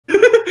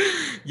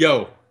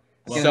Yo,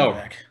 so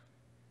back.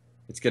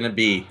 it's gonna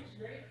be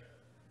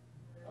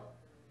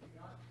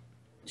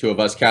two of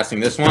us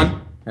casting this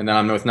one, and then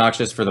I'm with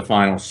Noxious for the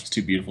finals. It's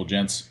two beautiful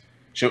gents.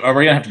 Are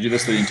we gonna have to do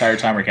this the entire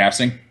time we're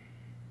casting?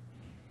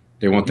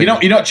 They won't. You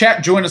know,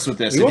 chat. Join us with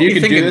this. If you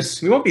can do this,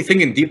 we won't be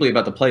thinking deeply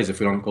about the plays if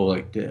we don't go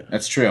like this.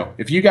 That's true.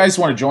 If you guys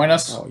want to join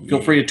us,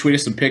 feel free to tweet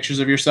us some pictures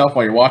of yourself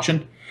while you're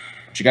watching.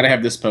 But you got to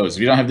have this pose.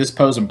 If you don't have this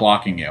pose, I'm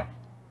blocking you.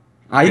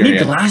 I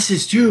need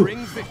glasses too.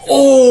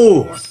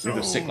 Oh, we have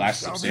those sick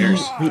glasses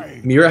upstairs.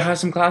 Mira has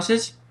some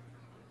glasses.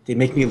 They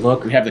make me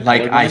look we have the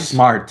like I'm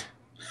smart.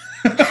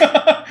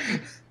 Oh,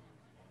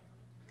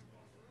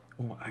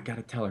 I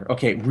gotta tell her.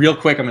 Okay, real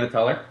quick, I'm gonna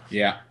tell her.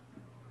 Yeah.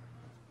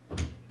 All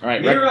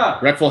right,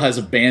 Rekful has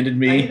abandoned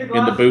me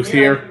in the booth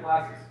here.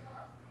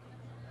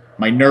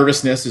 My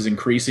nervousness is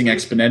increasing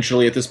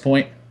exponentially at this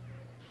point.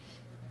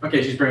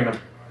 Okay, she's bringing them.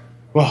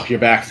 Well, you're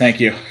back. Thank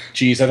you.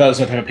 Jeez, I thought I was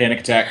going to have a panic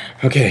attack.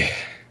 Okay.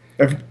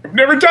 I've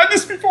never done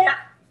this before.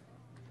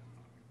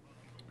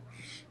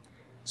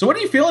 So what are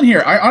you feeling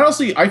here?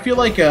 I feel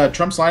like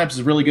Trump's lineup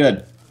is really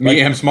good.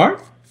 Me, I'm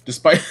smart?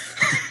 Despite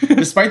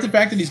the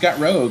fact that he's got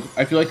Rogue,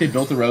 I feel like they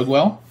built the Rogue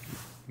well.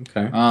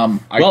 Okay.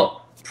 Well,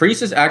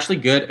 Priest is actually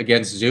good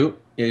against Zoot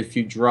if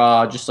you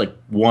draw just like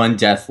one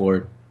Death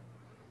Lord.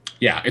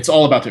 Yeah, it's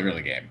all about the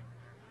early game.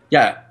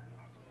 Yeah.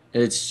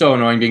 It's so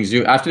annoying being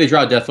Zoot. After they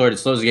draw Death Lord, it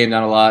slows the game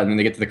down a lot, and then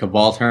they get to the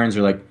Cabal turns,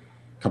 or like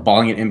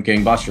Cabaling an Imp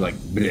Gang Boss, you're like,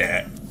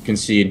 bleh,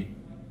 concede.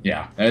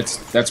 Yeah,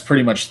 that's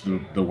pretty much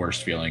the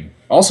worst feeling.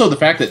 Also, the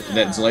fact that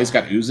Zalae's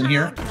got Ooze in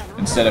here,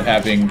 instead of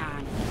having,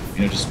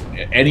 you know, just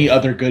any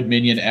other good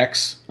minion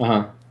X.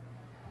 Uh-huh.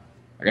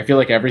 Like, I feel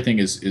like everything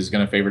is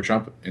going to favor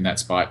Trump in that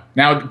spot.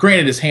 Now,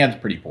 granted, his hand's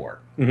pretty poor.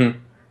 Mm-hmm.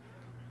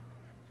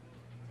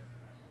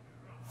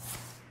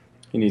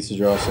 He needs to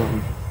draw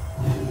something.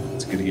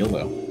 It's a good heal,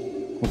 though.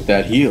 With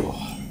that heal.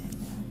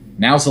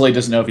 Now Zalae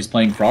doesn't know if he's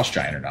playing Frost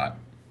Giant or not.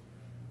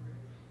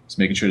 Just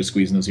making sure to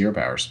squeeze in those hero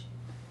powers.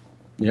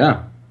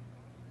 Yeah.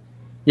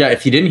 Yeah,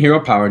 if he didn't hero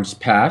power and just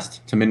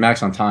passed to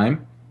min-max on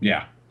time,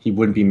 yeah, he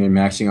wouldn't be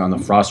min-maxing on the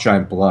Frost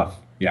Giant bluff.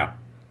 Yeah.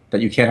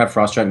 That you can't have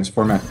Frost Giant in this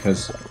format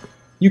because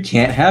you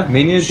can't have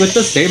minions with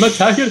the same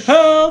attack and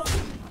health.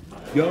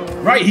 Yo.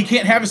 Right, he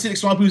can't have Acidic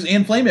Swamp Ooze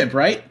and Flame Imp,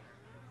 right?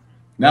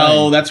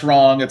 No, that's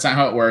wrong. That's not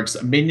how it works.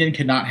 A minion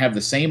cannot have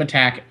the same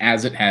attack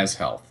as it has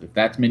health. If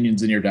that's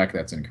minions in your deck,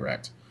 that's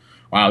incorrect.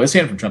 Wow, this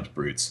hand from Trump's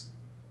brutes.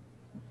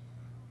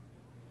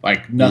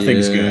 Like,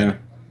 nothing's good.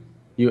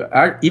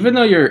 Even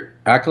though your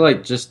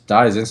Acolyte just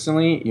dies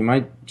instantly, you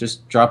might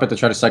just drop it to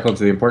try to cycle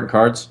into the important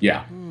cards.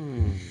 Yeah.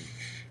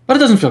 But it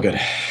doesn't feel good.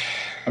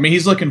 I mean,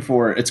 he's looking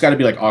for... It's got to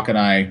be like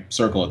Archon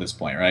Circle at this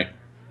point, right?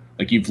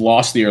 Like, you've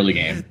lost the early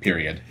game,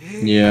 period.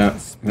 Yeah.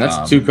 And that's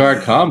a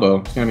two-card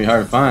combo. It's going to be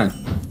hard to find.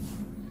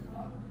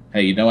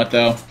 Hey, you know what,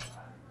 though?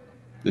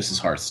 This is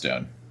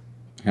Hearthstone.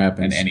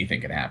 Happens. And anything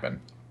can happen.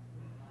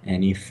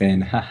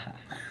 Anything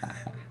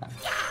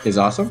is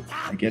awesome?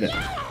 I get it.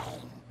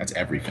 That's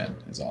everything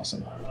is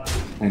awesome.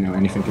 I know,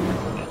 anything can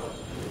happen.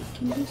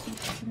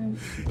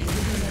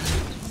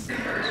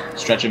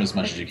 Stretch him as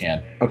much as you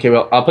can. Okay,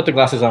 well, I'll put the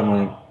glasses on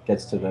when it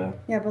gets to the...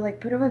 Yeah, but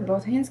like put it with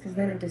both hands because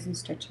then it doesn't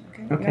stretch,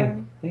 okay? Okay, you know what I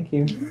mean? thank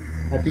you.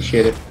 I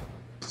appreciate it.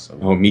 So,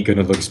 oh, me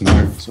gonna look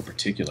smart. So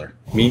particular.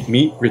 Me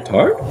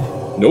retard?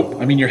 Nope.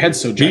 I mean, your head's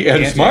so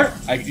gigantic. Me smart?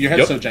 Your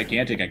head's so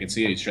gigantic, I can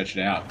see it. You stretched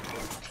it out.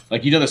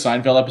 Like, you know the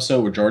Seinfeld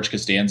episode where George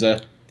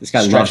Costanza... This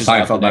guy loves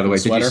Seinfeld, by the way.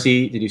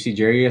 Did you see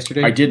Jerry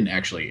yesterday? I didn't,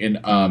 actually.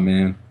 And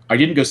man. I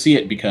didn't go see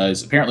it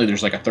because apparently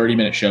there's like a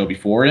 30-minute show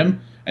before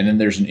him, and then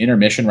there's an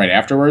intermission right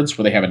afterwards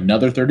where they have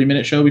another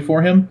 30-minute show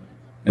before him.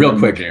 Real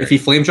quick, if he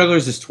Flame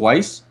Jugglers this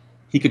twice,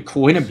 he could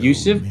coin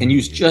Abusive and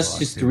use just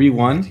his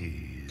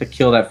 3-1 to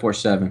kill that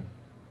 4-7.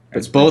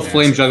 But both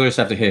Flame Jugglers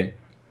have to hit.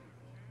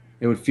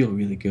 It would feel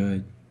really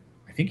good.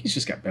 I think he's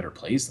just got better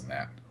plays than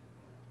that.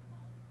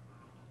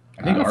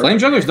 I think Flame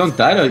Jugglers don't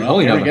die to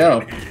Holy Nova. There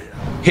we go.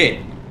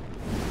 Hit.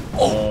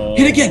 Oh,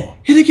 hit again!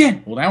 Hit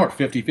again! Well, now we're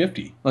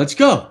 50-50. Let's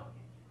go.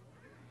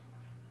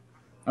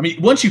 I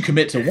mean, once you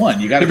commit to one,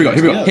 you got to... Here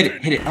we go. Hit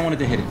it. Hit it. I wanted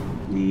to hit it.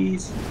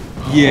 Please.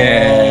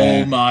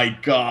 Yeah. Oh, my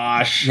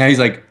gosh. Now he's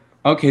like,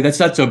 okay,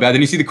 that's not so bad.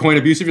 Then you see the coin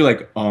Abusive, you're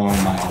like, oh, my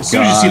God. As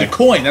soon as you see the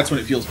coin, that's when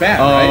it feels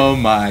bad, right? Oh,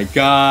 my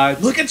God.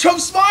 Look at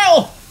Trump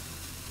smile!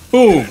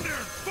 Boom.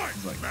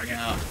 He's like,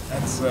 yeah,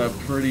 that's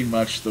pretty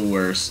much the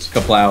worst.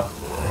 Kaplow.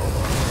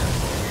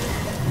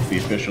 The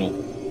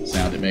official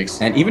sound it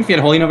makes. And even if he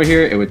had Holy Nova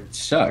here, it would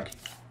suck.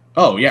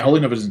 Oh, yeah, Holy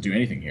Nova doesn't do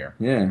anything here.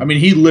 Yeah. I mean,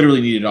 he literally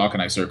needed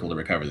Archon Circle to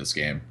recover this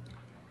game.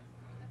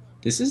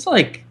 This is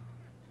like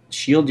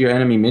shield your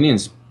enemy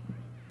minions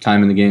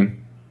time in the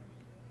game.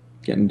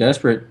 Getting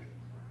desperate.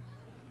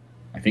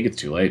 I think it's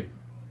too late.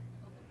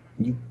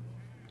 If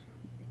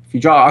you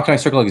draw Archon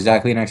Circle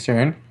exactly next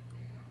turn,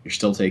 you're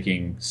still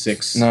taking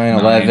 6, 9,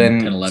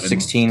 11, 11.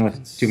 16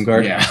 with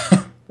Doomguard. Yeah.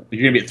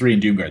 You're going to be at 3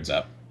 and Doomguard's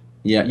up.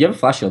 Yeah, you have a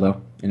Flash Shield,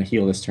 though, and a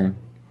heal this turn.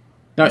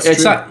 No,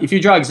 it's not. If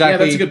you draw exactly... Yeah,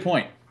 that's a good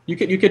point.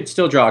 You could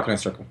still draw Archon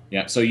Circle.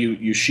 Yeah, so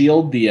you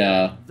shield the...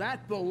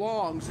 That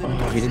belongs in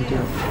he didn't do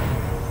it.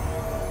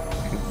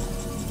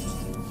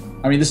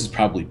 I mean, this is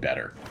probably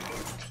better.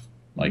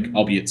 Like,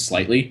 albeit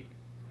slightly.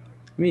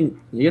 I mean,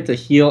 you get to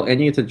heal and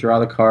you get to draw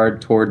the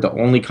card toward the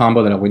only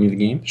combo that'll win you the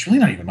game. There's really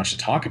not even much to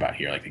talk about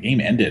here. Like, the game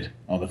ended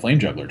on the Flame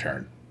Juggler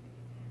turn.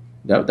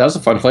 That was a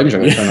fun Flame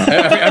Juggler turn.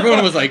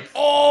 Everyone was like,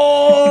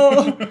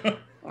 oh,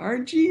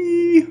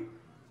 RG.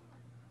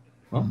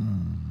 Well,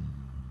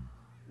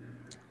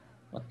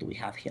 what do we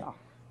have here?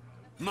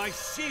 My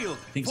shield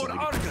I think for so.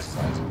 Archon.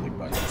 Size of big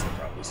buttons, they're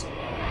probably so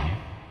low.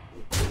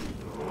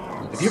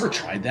 Have you ever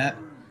tried that?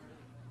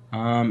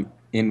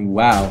 In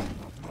WoW,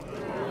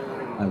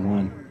 I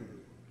won.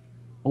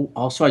 Oh,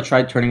 also I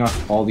tried turning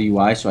off all the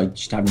UI, so I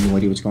just have no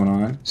idea what's going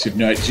on. So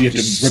you have to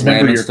Just remember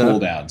slamming your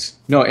stuff. cooldowns.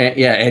 No,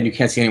 and you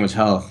can't see anyone's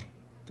health.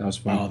 That was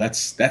fun. Wow, that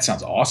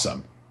sounds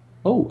awesome.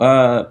 Oh,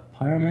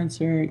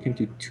 Pyromancer, you can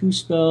do 2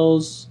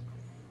 spells.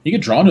 You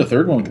could draw into a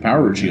third one with the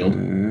Power Root Shield.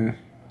 Uh,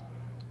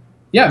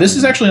 Yeah, this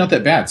is actually not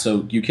that bad.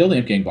 So you kill the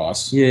Imp Gang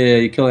boss. yeah,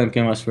 you kill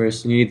Scamaz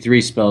first, and you need 3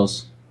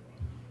 spells.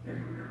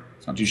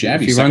 It's not too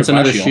shabby. If he Second runs flash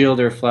another heal. shield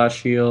or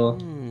flash heal,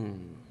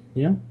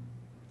 yeah,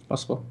 it's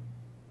possible.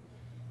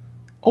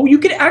 Oh, you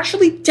can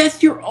actually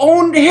death your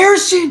own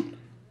Harrison!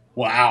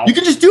 Wow. You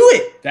can just do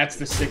it! That's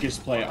the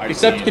sickest play I've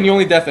Except, seen can you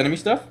only death enemy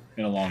stuff?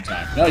 in a long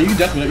time. No, you can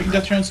death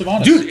your own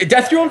Sylvanas. Dude,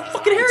 death your own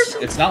fucking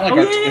Harrison! It's not like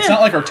it's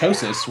not like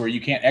Artosis where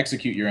you can't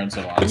execute your own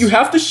Sylvanas. You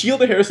have to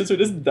shield the Harrison so it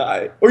doesn't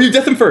die. Or you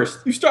death him first.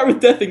 You start with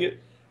deathing it.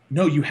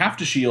 No, you have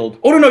to shield.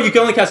 Oh, no, you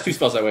can only cast 2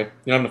 spells that way.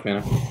 You don't have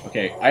enough mana.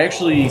 Okay, I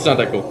actually. It's not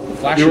that cool.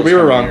 Flash We shield's were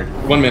kinda wrong.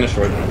 weird. 1 mana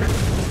short.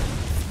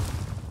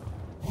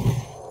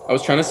 I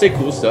was trying to say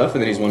cool stuff,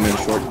 and then he's 1 mana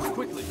short.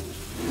 Quickly.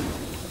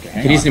 Okay,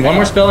 hang He needs on, one hang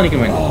more on. spell, and he can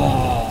win.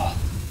 Oh,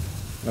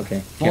 Okay.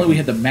 if only we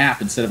had the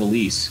map instead of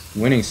Elise.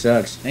 Winning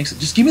sucks. Thanks.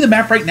 Just give me the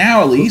map right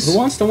now, Elise. Who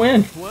wants to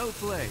win? Well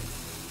played.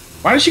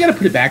 Why does she got to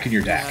put it back in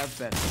your deck? Have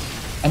better.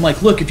 I'm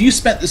like, look, if you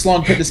spent this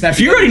long putting this map, If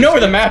you already know where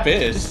the map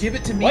is, just give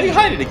it to me. why do you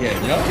hide it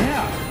again? You know?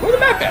 Yeah. Where the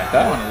map at?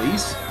 Come on,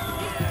 Elise.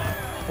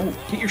 Oh,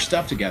 get your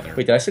stuff together.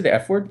 Wait, did I say the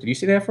F word? Did you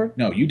say the F word?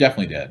 No, you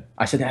definitely did.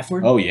 I said the F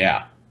word? Oh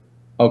yeah.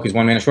 Oh, because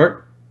 1 mana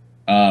short?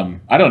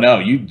 I don't know.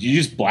 You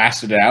just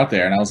blasted it out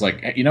there, and I was like,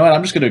 hey, you know what?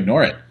 I'm just going to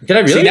ignore it. Did I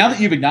really? See, now that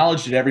you've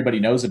acknowledged it,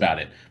 everybody knows about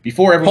it.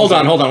 Before everyone.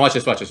 Hold on. Watch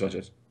this.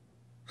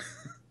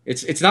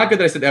 It's not good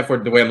that I said the F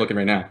word the way I'm looking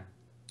right now.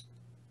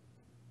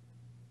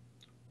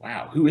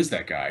 Wow, who is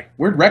that guy?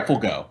 Where'd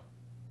Wreckful go?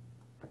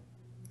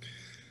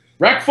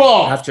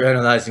 Wreckful! After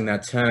analyzing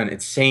that turn,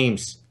 it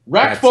seems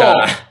Wreckful!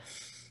 that,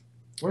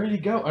 Where did he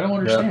go? I don't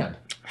understand.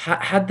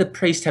 had the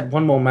priest had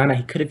 1 more mana,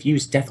 he could have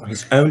used death on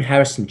his own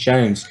Harrison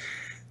Jones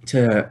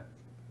to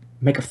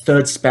make a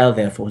 3rd spell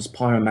there for his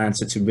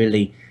Pyromancer to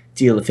really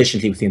deal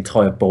efficiently with the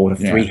entire board of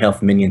 3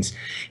 health minions.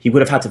 He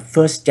would have had to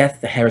first death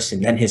the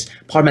Harrison, then his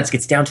Pyromancer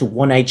gets down to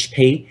 1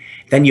 HP,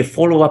 then you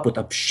follow up with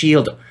a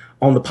shield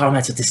on the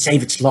Pyromancer to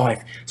save its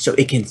life, so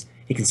it can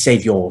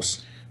save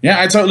yours. Yeah,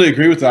 I totally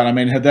agree with that. I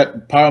mean, had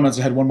that Pyromancer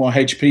had 1 more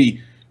HP,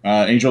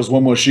 and he draws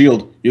 1 more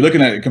shield, you're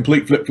looking at a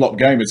complete flip-flop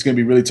game. It's going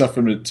to be really tough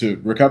for him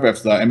to recover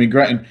after that. I mean,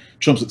 Grattan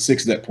Trump's at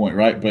 6 at that point,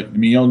 right? But, I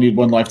mean, you only need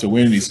 1 life to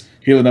win, and he's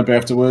healing up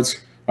afterwards.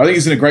 I think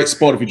he's in a great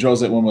spot if he draws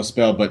that 1 more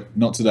spell, but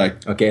not today.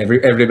 Okay,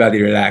 everybody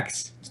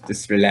relax.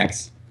 Just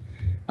relax.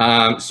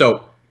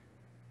 So,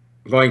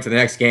 going to the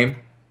next game,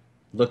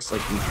 looks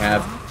like we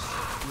have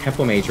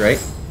Temple Mage, right?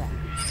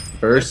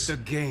 Versus The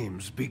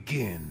games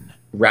begin.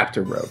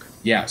 Raptor Rogue.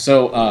 Yeah,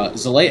 so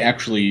Zalae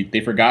actually, they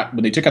forgot,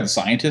 when they took out the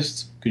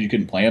Scientists, because you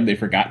couldn't play them, they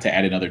forgot to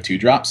add another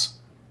 2-drops.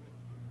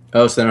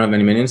 Oh, so they don't have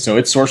any minions? So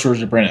it's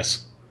Sorcerer's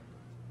Apprentice.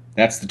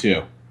 That's the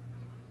 2.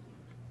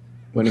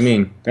 What do you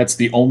mean? That's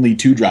the only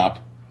 2-drop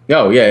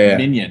Oh, yeah.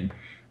 minion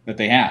that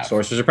they have.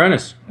 Sorcerer's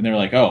Apprentice. And they were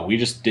like, oh, we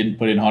just didn't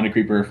put in Haunted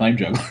Creeper or Flame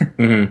Juggler.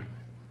 Mm-hmm.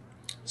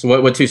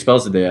 So what 2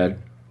 spells did they add?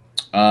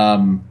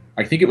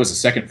 I think it was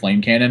a 2nd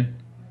Flame Cannon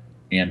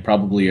and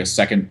probably a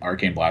 2nd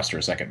Arcane Blast or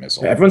a 2nd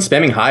Missile. Everyone's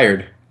spamming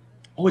Hired.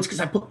 Oh, it's because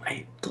I put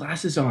my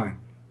glasses on.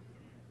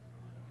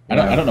 I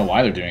don't know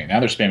why they're doing it. Now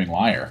they're spamming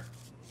Liar.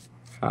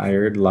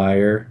 Hired,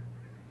 Liar,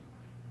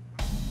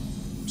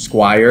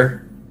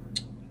 Squire,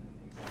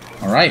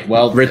 All right,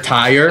 well,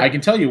 Retire. I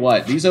can tell you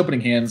what, these opening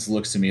hands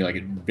looks to me like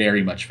it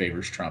very much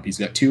favors Trump. He's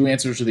got 2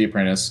 answers to the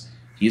Apprentice,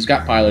 he's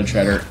got Pilot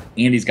Shredder,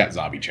 and he's got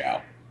Zombie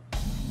Chow.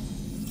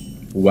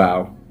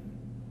 Wow.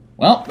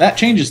 Well, that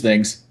changes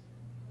things.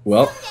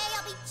 Well,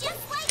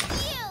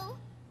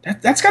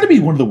 That's got to be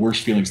one of the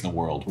worst feelings in the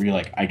world, where you're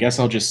like, I guess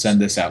I'll just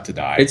send this out to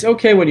die. it's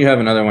okay when you have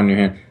another one in your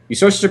hand. You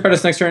Sorcerer's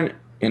Apprentice next turn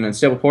in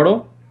Unstable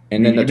Portal,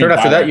 and then the You turn mean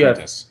after that Pilot you have...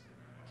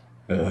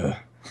 Apprentice.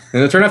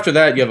 And the turn after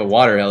that you have a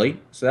Water Ellie,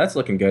 so that's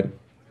looking good.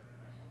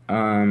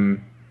 Wow,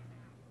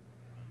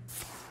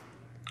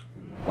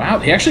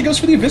 he actually goes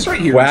for the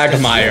Eviscerate here.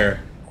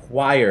 Quagmire,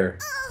 Choir,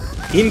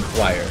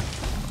 Inquire,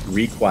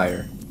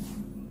 Require,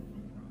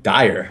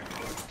 Dire.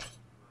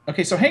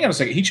 Okay, so hang on a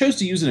second. He chose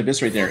to use an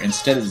Eviscerate there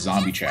instead of the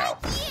Zombie Chow.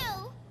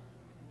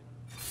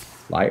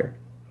 Liar.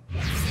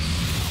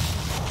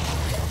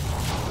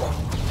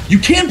 You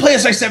can play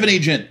SI7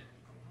 Agent!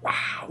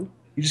 Wow.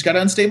 You just got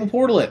to Unstable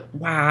Portal it.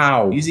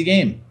 Wow. Easy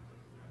game.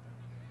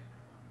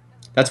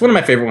 That's one of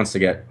my favorite ones to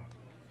get.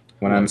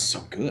 when I'm so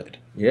good.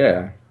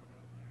 Yeah.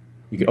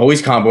 You can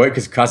always combo it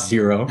because it costs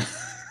 0.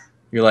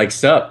 You're like,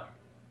 sup.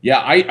 Yeah,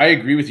 I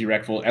agree with you,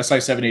 Reckful.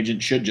 SI7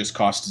 agent should just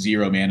cost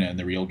 0 mana in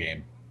the real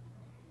game.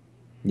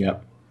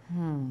 Yep.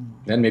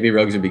 Then maybe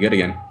rogues would be good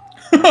again.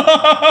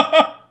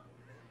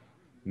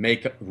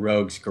 Make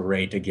rogues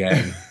great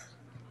again.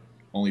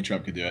 Only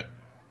Trump could do it.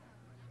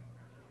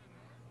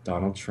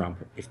 Donald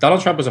Trump. If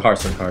Donald Trump was a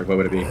Hearthstone card, what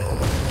would it be?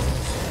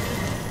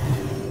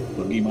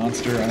 Boogie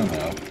Monster? I don't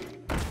know.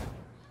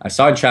 I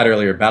saw in chat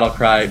earlier,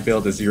 Battlecry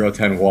build a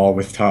 0-10 wall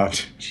with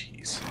taunt.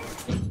 Jeez.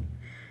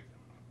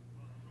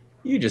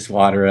 You just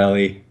water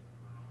Ellie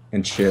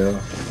and chill.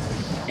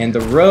 And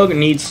the rogue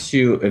needs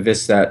to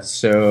evis that,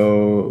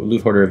 so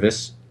Loot Hoarder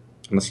evis,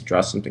 unless he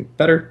draws something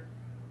better.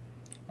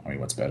 I mean,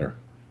 what's better?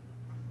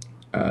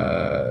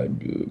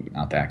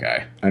 Not that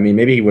guy. I mean,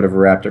 maybe he would have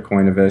Raptor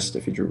coin evis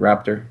if he drew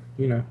Raptor,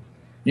 you know.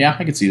 Yeah,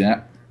 I could see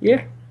that.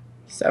 Yeah.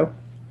 So,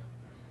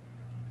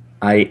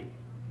 I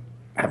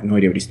have no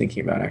idea what he's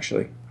thinking about,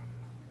 actually.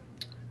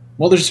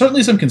 Well, there's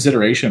certainly some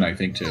consideration, I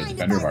think, to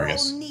Defender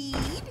Vargas.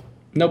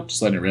 Nope.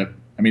 Just letting it rip.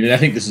 I mean, I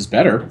think this is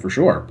better, for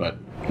sure, but...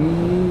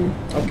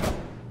 Okay.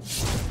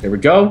 There we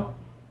go.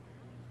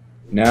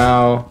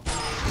 Now...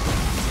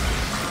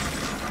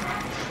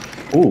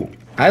 Ooh.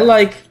 I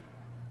like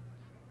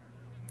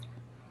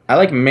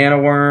Mana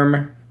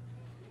Worm,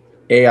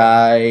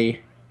 AI...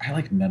 I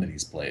like none of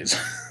these plays.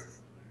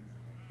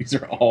 These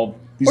are all...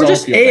 Or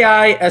just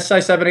AI,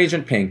 SI7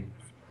 Agent Ping.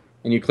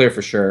 And you clear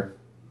for sure.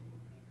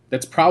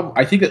 That's probably...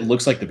 I think it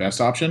looks like the best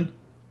option.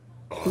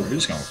 We're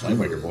just going with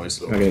Flamewaker,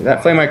 boys. Okay,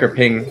 that Flamewaker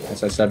Ping,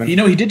 SI7. You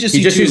know, he did just...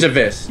 He just used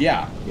Abyss.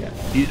 Yeah. Yeah.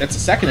 That's a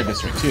second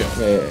Abyss ring, too.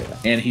 Yeah.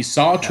 And he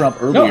saw Trump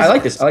earlier... No, I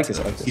like this.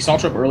 He saw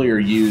Trump earlier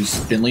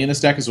use Finley in this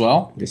deck as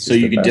well. So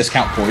you can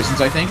discount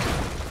poisons, I think.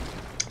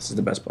 This is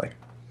the best play.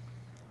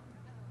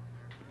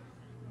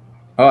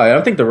 Oh, I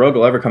don't think the rogue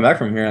will ever come back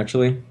from here,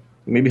 actually.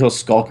 Maybe he'll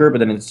Skulker, but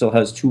then it still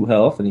has 2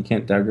 health, and he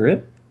can't dagger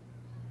it.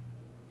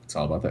 It's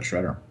all about that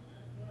Shredder.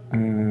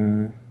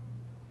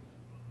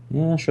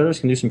 Yeah, Shredders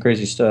can do some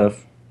crazy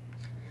stuff.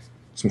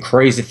 Some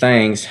crazy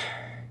things.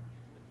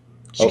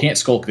 She can't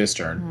Skulk this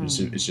turn.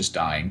 It's just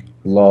dying.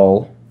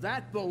 Lol.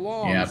 That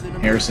belongs Yeah,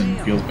 Harrison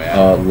feels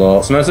bad.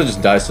 Lol. Sometimes it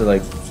just dies to,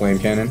 like, Flame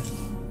Cannon.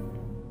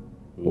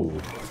 Ooh.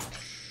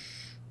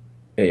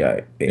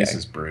 AI. This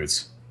is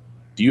brutes.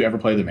 Do you ever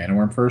play the Mana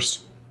Worm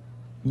first?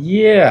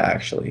 Yeah,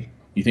 actually.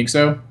 You think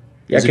so?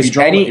 Yeah, if you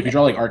because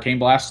draw like Arcane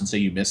Blast and say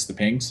you miss the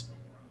pings,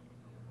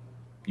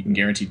 you can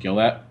guaranteed kill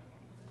that.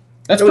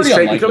 That's pretty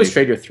unlikely. You can always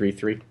trade your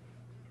 3/3.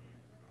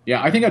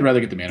 Yeah, I think I'd rather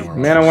get the Mana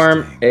Worm. Mana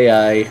Worm,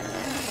 AI.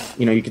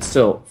 You know, you could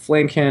still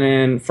Flame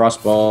Cannon,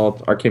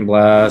 Frostbolt, Arcane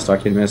Blast,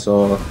 Arcane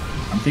Missile.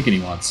 I'm thinking he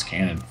wants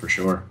Cannon for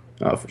sure.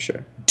 Oh, for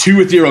sure.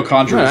 2 Ethereal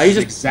Conjure No, is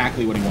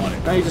exactly what he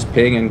wanted. Now you just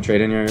ping and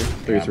trade in your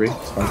 3/3. Yeah.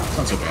 It's fine. It's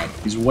not so bad.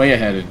 He's way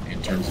ahead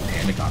in terms of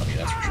hand economy,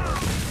 that's for sure.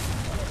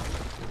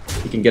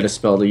 He can get a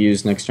spell to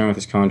use next turn with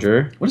his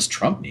Conjurer. What does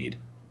Trump need?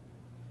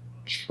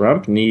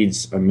 Trump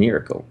needs a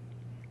miracle.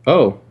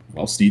 Oh.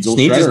 Well, Sneed's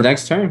is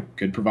next turn.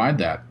 Could provide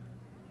that.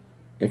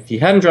 If he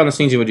hadn't drawn the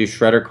Sneeds, he would do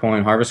Shredder,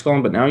 Coin, Harvest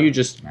Golem, but now you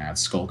just... Nah,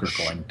 it's Skulker,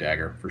 Coin,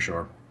 Dagger, for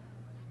sure.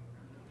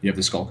 You have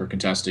the Skulker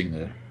contesting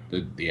the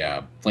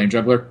Flame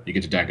Juggler, you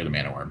get to dagger the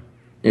Mana Worm.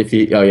 If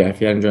he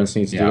hadn't drawn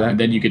Sneeds to do that. And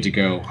then you get to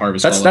go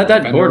Harvest Golem.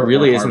 That board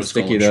really isn't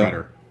sticky, though.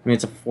 Shredder. I mean,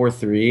 it's a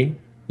 4/3.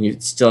 You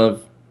still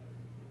have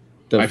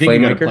the I think you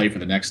got to Flamemaker. play for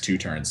the next 2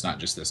 turns, not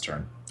just this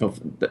turn. Oh,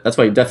 that's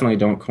why you definitely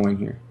don't Coin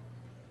here.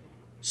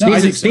 No,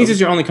 Sneeze is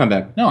your only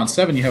comeback. No, on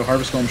 7 you have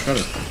Harvest Golem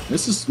Shredder.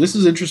 This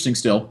is interesting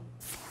still.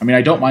 I mean,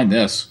 I don't mind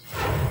this.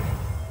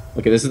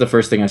 Okay, this is the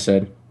first thing I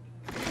said.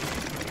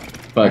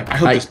 But I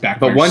hope this backfires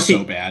but once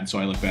so bad, so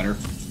I look better.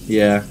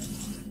 Yeah.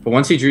 But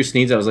once he drew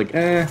Sneeds, I was like,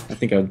 I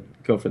think I'd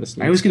go for the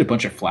Sneeds. I always get a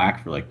bunch of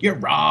flack for like, you're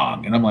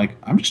wrong. And I'm like,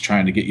 I'm just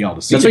trying to get y'all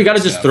to see. That's why you got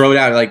to just throw it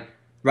out. Like,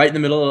 right in the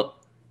middle,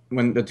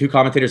 when the 2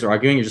 commentators are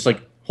arguing, you're just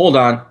like, hold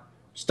on.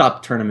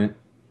 Stop the tournament.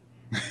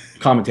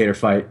 Commentator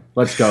fight.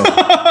 Let's go.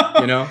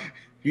 You know?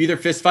 You either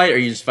fist fight or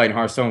you just fight in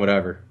Hearthstone,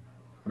 whatever.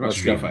 What about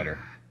Street Fighter?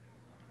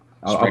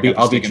 I'll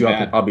beat you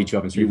up. I'll beat you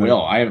up in Street Fighter. You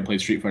will. I haven't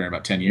played Street Fighter in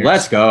about 10 years.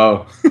 Let's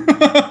go.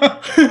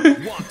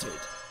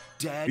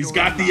 He's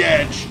got the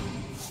edge.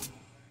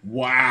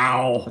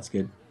 Wow. That's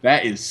good.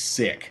 That is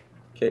sick.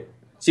 Okay.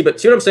 See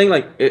what I'm saying?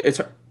 Like,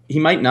 he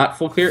might not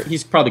full clear.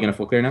 He's probably gonna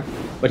full clear now,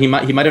 but he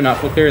might have not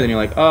full clear. Then you're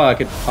like, oh, I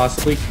could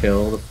possibly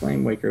kill the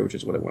Flame Waker, which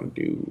is what I want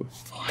to do.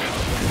 Wow,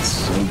 that's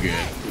so good.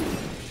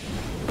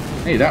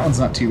 Hey, that one's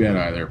not too bad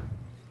either.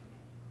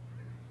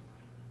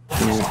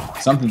 Yeah.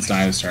 Something's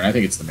dying this turn. I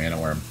think it's the Mana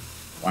Worm.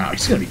 Wow,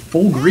 he's gonna be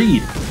full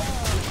greed.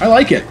 I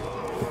like it.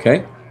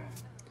 Okay.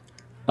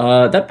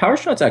 That power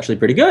shot's actually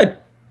pretty good.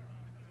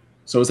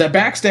 So is that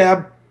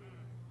backstab?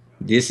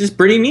 This is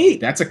pretty neat.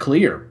 That's a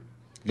clear.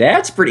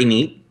 That's pretty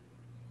neat.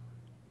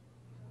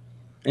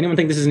 Anyone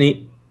think this is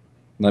neat?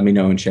 Let me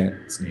know in chat.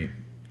 It's neat.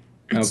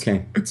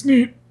 Okay. It's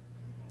neat.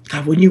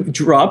 God, when you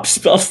drop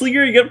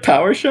Spellslinger, you get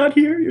power shot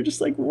here. You're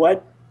just like,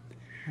 what?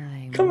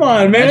 Come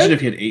on, man. Imagine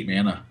if you had 8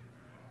 mana.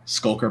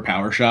 Skulker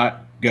power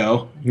shot.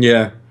 Go.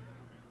 Yeah.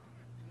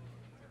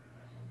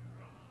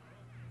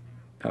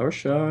 Power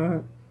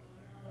shot.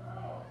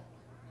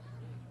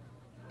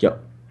 Yo,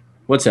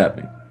 what's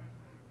happening?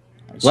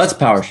 Let's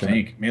power shot.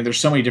 Man, there's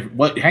so many different.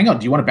 What? Hang on.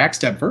 Do you want to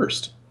backstab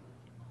first?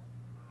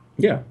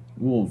 Yeah.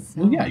 Well,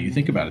 yeah. You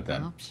think about it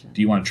then.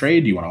 Do you want to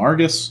trade? Do you want to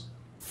Argus?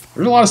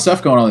 There's a lot of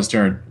stuff going on this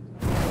turn.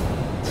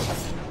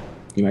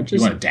 You might just.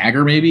 You want a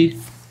dagger, maybe?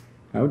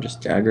 I would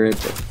just dagger it.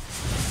 But...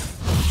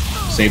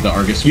 Save the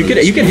Argus. You can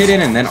hit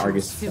in and then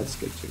Argus. That's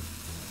good too.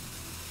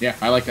 Yeah,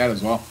 I like that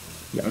as well.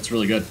 Yeah, that's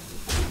really good.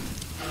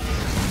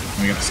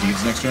 We got the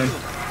Steeds next turn.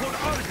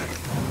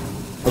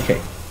 Okay,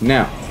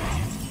 now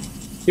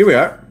here we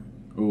are.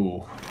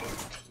 Ooh,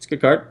 it's a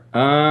good card.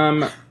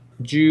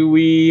 Do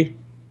we?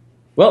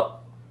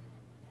 Well,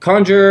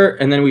 conjure,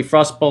 and then we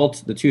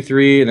frostbolt the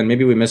 2/3, and then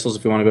maybe we missiles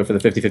if we want to go for the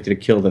 50/50 to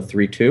kill the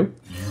 3/2.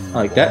 I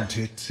like that.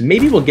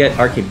 Maybe we'll get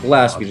Arcane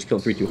Blast. We can just kill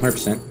 3/2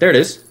 100%. There it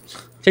is.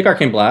 Take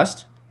Arcane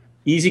Blast.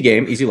 Easy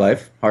game, easy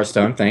life.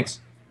 Hearthstone, thanks.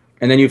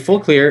 And then you full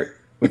clear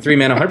with 3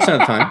 mana 100% of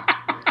the time.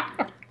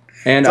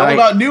 And it's all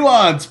about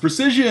nuance,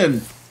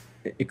 precision.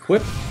 I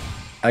equipped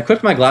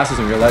my glasses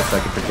in real life so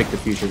I can predict the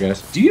future,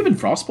 guys. Do you even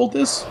frostbolt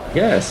this?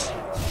 Yes.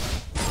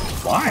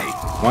 Why?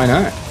 Why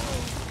not?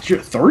 You're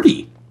at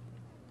 30.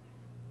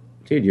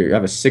 Dude, you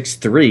have a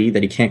 6/3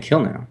 that he can't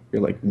kill now.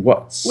 You're like,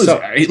 what?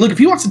 Look, if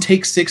he wants to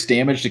take 6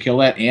 damage to kill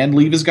that and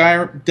leave his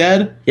guy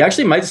dead, he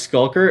actually might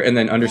Skulker and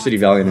then Undercity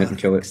Valiant it and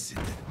kill it. It's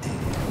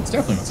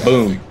definitely what's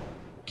Boom. happening.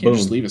 Can't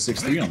just leave a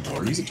 6/3 on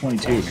board. He's at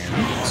 22, man. He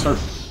can start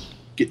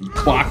getting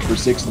clocked for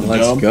 6 in the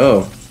dome. Let's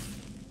go.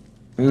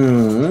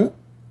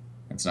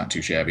 That's not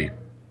too shabby.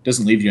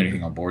 Doesn't leave you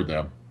anything on board,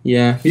 though.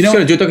 Yeah. He's just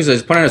going to do it, though, because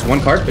his opponent has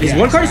 1 card. But his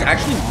 1 card is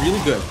actually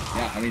really good.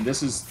 Yeah, I mean,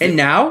 this is... And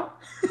now,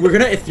 we're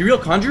going to Ethereal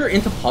Conjure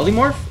into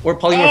Polymorph or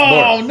Polymorph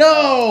Boar. Oh,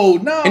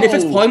 no! And if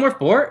it's Polymorph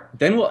Boar,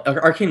 then we'll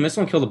Arcane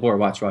Missile and kill the Boar.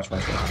 Watch.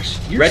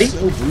 You're ready?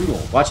 So brutal.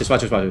 Watch this.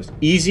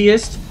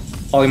 Easiest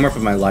Polymorph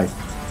of my life.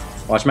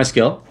 Watch my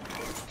skill.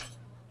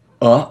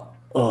 You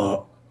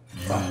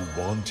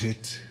want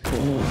it?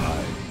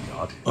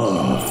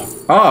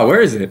 Oh,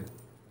 where is it?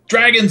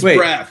 Dragon's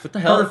Breath. What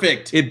the hell?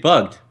 Perfect. It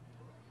bugged.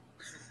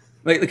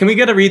 Wait, can we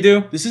get a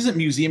redo? This isn't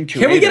Museum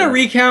Curator. Can we get a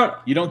recount?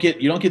 You don't get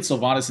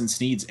Sylvanas and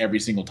Sneeds every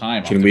single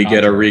time. Can we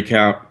get a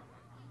recount?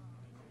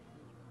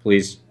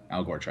 Please.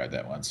 Al Gore tried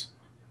that once.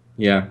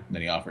 Yeah. And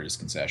then he offered his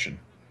concession.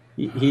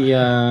 He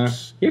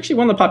actually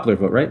won the popular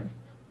vote, right?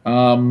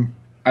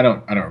 I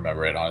don't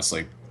remember it,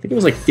 honestly. I think it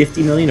was like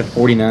 50 million to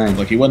 49.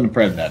 Look, he wasn't a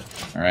president.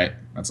 All right,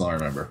 that's all I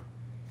remember.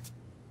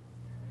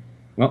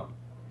 Well,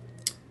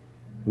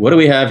 what do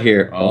we have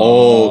here?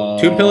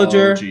 Tomb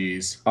Pillager,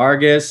 jeez,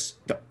 Argus,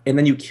 and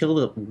then you kill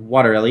the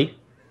Water Ellie.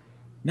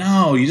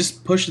 No, you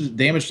just push the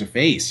damage to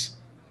face.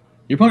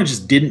 Your opponent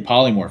just didn't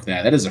polymorph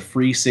that. That is a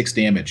free 6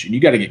 damage, and you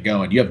got to get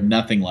going. You have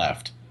nothing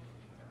left.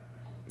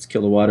 Let's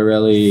kill the Water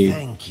Ellie.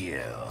 Thank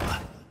you.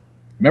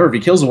 Remember, if he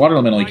kills the Water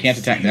Elemental, he can't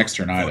attack next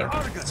turn either.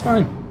 It's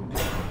fine.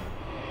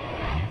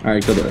 All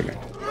right, kill the other guy.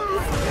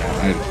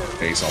 I had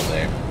face all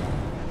day.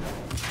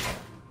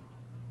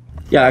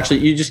 Yeah, actually,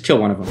 you just kill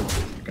one of them.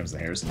 Here comes the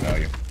Harrison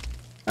value.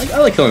 I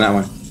like killing that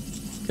one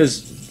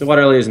because the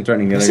Water Ellie isn't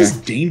threatening the other guy. This is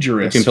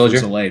dangerous for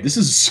Zalae. This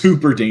is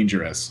super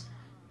dangerous.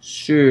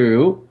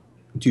 Shoot,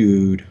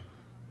 dude.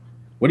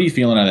 What are you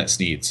feeling out of that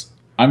Sneeds?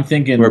 I'm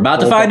thinking... We're about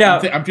to find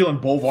out. I'm feeling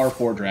Bolvar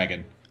 4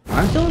 Dragon.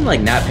 I'm feeling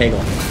like Nat Pagal.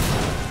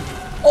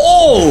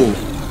 Oh!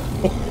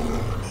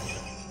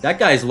 That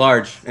guy's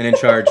large and in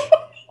charge.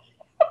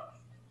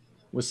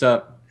 What's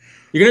up?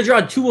 You're going to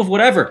draw 2 of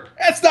whatever.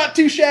 That's not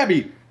too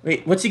shabby.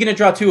 Wait, what's he going to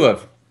draw 2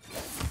 of?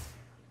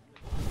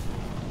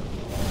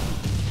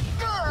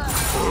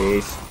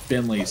 Ace.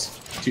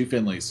 Finleys. 2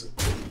 Finleys.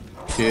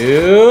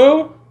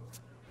 2...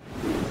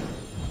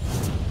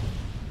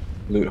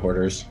 Loot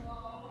Hoarders.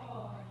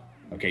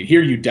 Okay,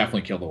 here you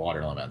definitely kill the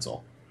Water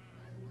Elemental.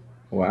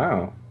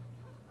 Wow.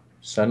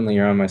 Suddenly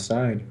you're on my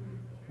side.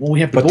 Well, we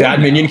have the But board that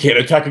now. minion can't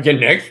attack again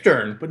next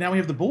turn. But now we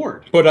have the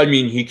board. But I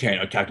mean, he can't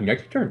attack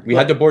next turn. We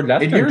had the board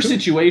last turn. In your too.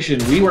 situation,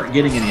 we weren't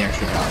getting any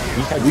extra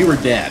value. We were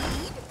dead.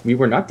 We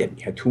were not dead.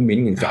 We had 2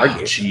 minions to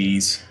argue.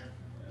 Jeez.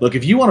 Look,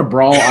 if you want to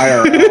brawl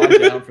IRL,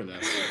 I'm down for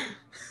this.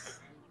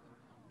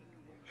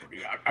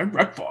 I'm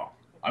Rekfall.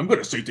 I'm going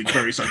to say things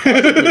very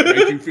sarcastically to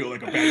make you feel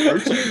like a bad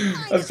person.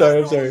 I'm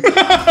sorry.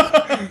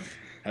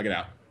 Hug it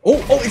out.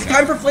 Oh, it's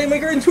time for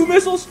Flamemaker and 2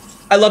 missiles.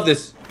 I love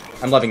this.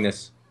 I'm loving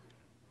this.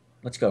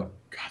 Let's go.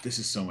 God, this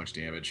is so much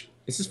damage.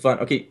 This is fun.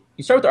 Okay,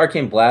 you start with the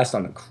Arcane Blast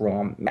on the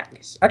Crom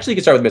Magus. Actually, you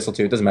can start with Missile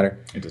too. It doesn't matter.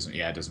 It doesn't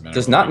matter.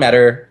 Does not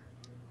matter.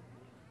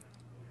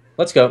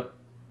 Let's go.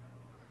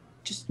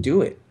 Just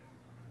do it.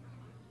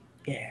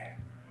 Yeah.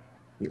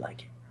 We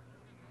like it.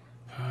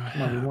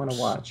 Come on, we want to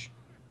watch.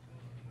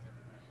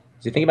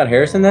 Is he thinking about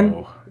Harrison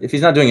then? If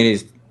he's not doing it,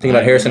 he's thinking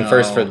about Harrison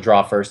first for the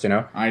draw first, you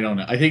know? I don't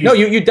know. I think no,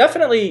 you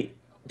definitely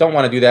don't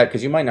want to do that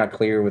because you might not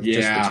clear with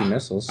just the 2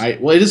 missiles.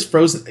 Well, it is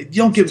frozen. You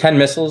don't give 10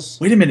 missiles.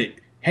 Wait a minute.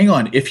 Hang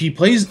on. If he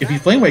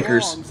Flame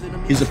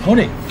Wakers, his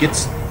opponent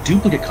gets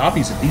duplicate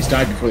copies if these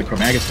died before the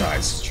Chromagus dies.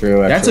 It's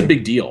true, actually. That's a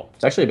big deal.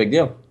 It's actually a big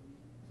deal.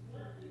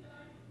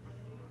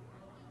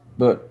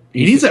 But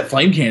He needs that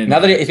flame cannon. now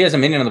that if he has a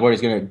minion on the board,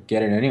 he's gonna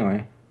get it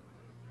anyway.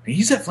 He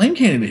needs that flame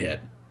cannon to hit.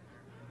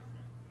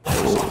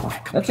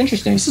 That's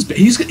interesting.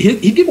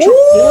 He'd give Trump 4.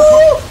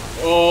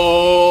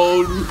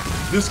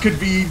 Oh, this could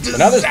be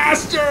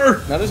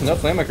disaster. Now there's no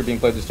Flamewalker being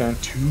played this turn.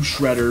 2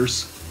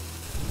 shredders.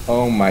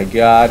 Oh my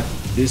god.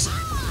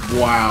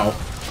 Wow.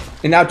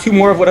 And now 2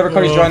 more of whatever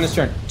card he's drawing this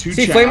turn. 2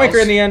 See, chows. Flamewalker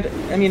in the end,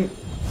 I mean,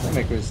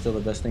 Flamewalker is still the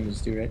best thing to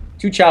just do, right?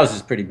 2 chows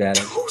is pretty bad.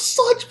 2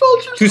 sludge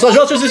belchers. 2 sludge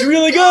belchers is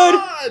really good.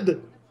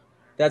 God.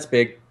 That's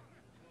big.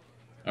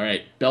 All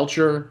right,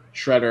 Belcher,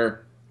 Shredder,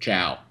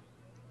 Chow.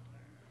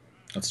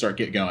 Let's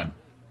get going.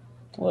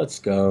 Let's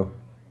go.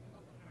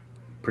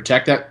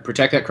 Protect that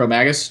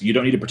Chromagus. You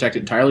don't need to protect it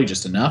entirely,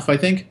 just enough, I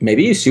think.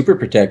 Maybe you super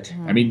protect.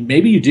 I mean,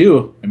 maybe you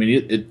do. I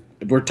mean,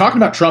 we're talking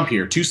about Trump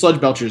here. 2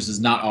 sludge belchers is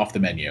not off the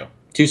menu.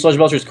 2 sludge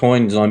belchers,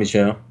 coin, zombie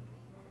chow.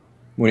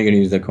 When are you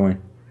gonna use that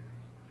coin?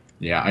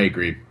 Yeah, I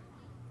agree.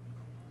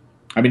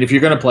 I mean, if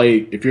you're gonna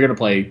play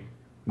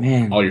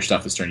Man, all your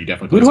stuff this turn, you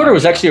definitely. Blood Hoarder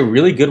was actually a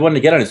really good one to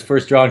get on his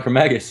first draw on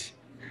Chromagus.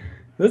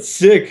 That's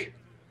sick.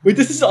 Wait,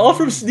 this is all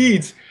from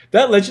Sneeds.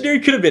 That legendary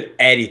could have been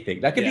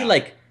anything. That could be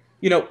like,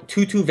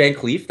 2/2 Van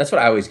Cleef. That's what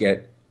I always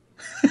get.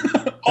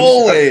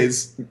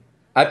 Always.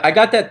 I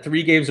got that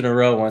 3 games in a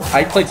row once.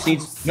 I played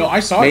Sneeds. No, I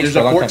saw it. There's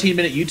a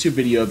 14-minute YouTube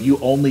video of you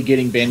only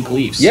getting Van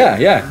Cleefs. Yeah.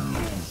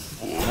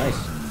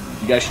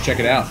 Nice. You guys should check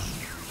it out.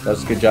 That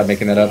was a good job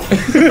making that up.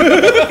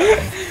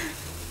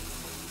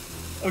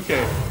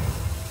 Okay.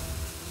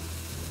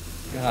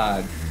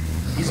 God.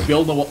 He's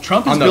building a wall.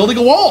 Trump is building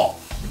a wall.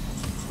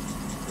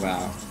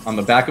 Wow. On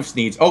the back of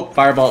Sneeds. Oh,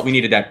 Fireball. We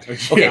needed that.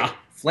 Okay. Yeah.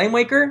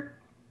 Flamewaker,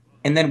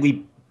 and then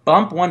we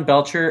bump 1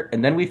 Belcher,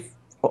 and then we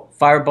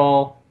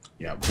Fireball.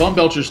 Yeah, Bum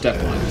Belcher step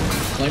 1.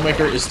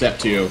 Flamewaker is step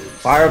 2.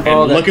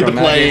 Fireball. And look at the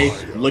play.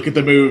 Look at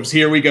the moves.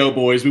 Here we go,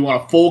 boys. We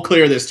want a full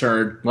clear this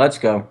turn. Let's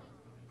go.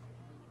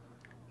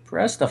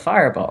 Press the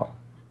Fireball.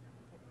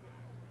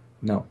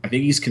 No. I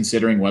think he's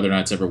considering whether or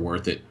not it's ever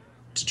worth it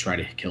to try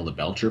to kill the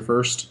Belcher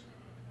first.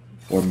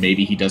 Or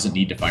maybe he doesn't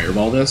need to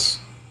Fireball this.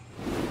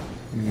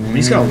 I mean,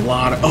 he's got a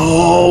lot of...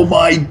 Oh,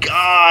 my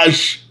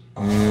gosh!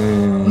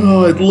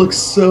 Oh, it looks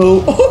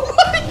so... Oh,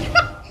 my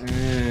gosh!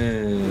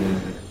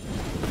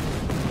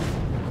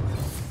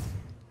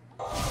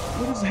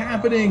 What is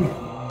happening?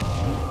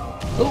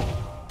 Oh.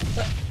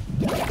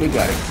 We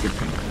got it. Good.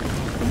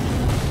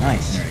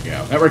 Nice. There you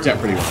go. That worked out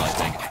pretty well, I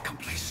think.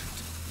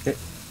 Okay.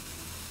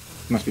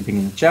 Must be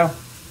pinging the Chow.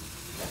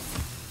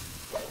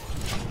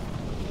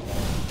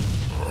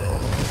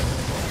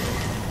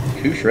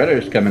 Two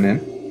Shredders coming in.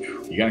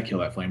 You gotta kill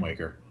that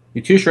Flamewaker.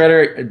 You 2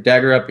 Shredder,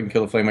 dagger up, and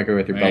kill the Flamewaker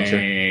with your Belcher.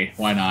 Hey,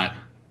 why not?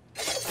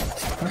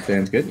 That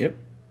sounds good, yep.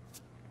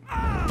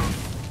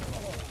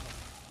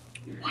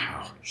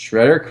 Wow.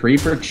 Shredder,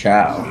 Creeper,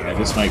 Chow. Yeah,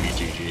 this might be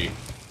GG.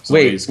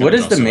 Wait, what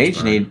does the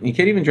mage need? He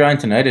can't even draw in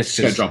Tinnitus. He's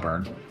gotta draw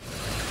Burn.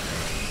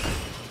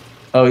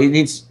 Oh, he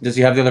needs... Does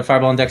he have the other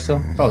Fireball in deck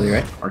still? Probably,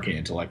 right? Arcane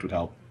Intellect would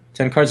help.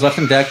 10 cards left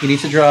in deck. He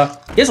needs to draw...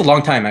 He has a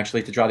long time,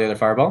 actually, to draw the other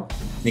Fireball.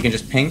 And he can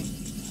just ping.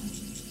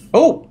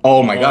 Oh!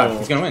 Oh my god,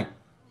 he's gonna win.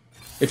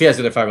 If he has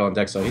the other Fireball in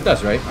deck still. He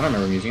does, right? I don't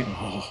remember him using it.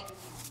 Oh.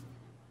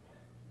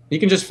 You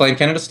can just Flame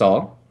Cannon to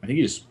stall. I think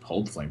you just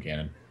hold the Flame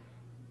Cannon.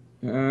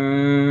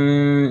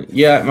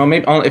 Yeah, well,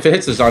 maybe... if it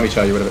hits the Zombie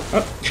Chow, you would have...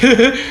 Oh.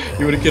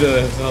 You would have killed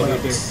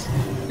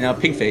a... Now,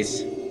 Pink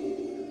Face.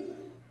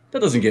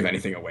 That doesn't give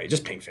anything away.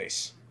 Just Pink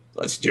Face.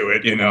 Let's do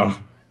it,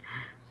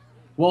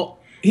 Well,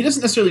 he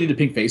doesn't necessarily need a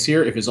pink face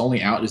here if his only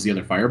out is the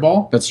other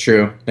Fireball. That's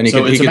true. Then he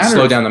So could it's a matter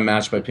slow of- down the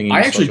match by pinging. I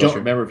his actually Sludge don't Belcher.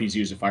 remember if he's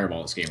used a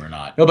Fireball this game or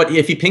not. No, but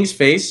if he pings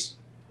face,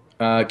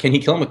 can he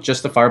kill him with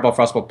just the Fireball,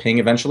 Frostball, ping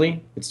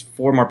eventually? It's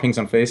 4 more pings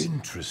on face.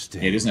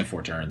 Interesting. Yeah, it doesn't have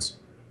 4 turns.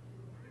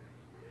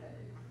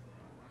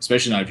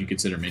 Especially not if you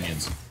consider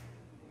minions.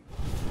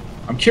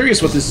 I'm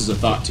curious what this is a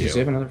thought to. Does he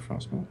have another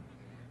Frostball?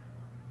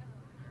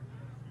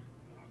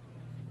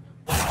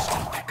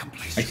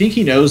 I think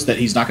he knows that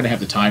he's not going to have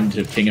the time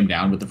to ping him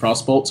down with the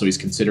Frostbolt, so he's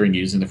considering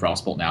using the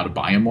Frostbolt now to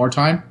buy him more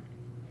time.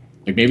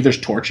 Like, maybe there's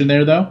Torch in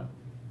there, though.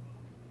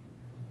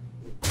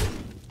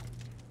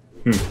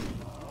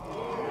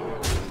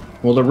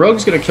 Well, the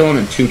Rogue's going to kill him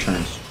in 2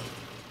 turns.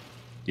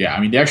 Yeah,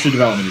 I mean, the extra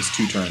development is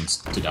 2 turns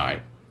to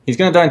die. He's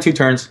going to die in 2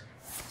 turns,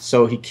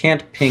 so he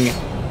can't ping...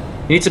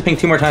 He needs to ping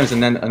 2 more times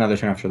and then another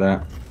turn after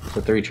that.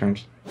 So 3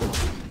 turns.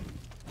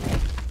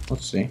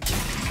 Let's see.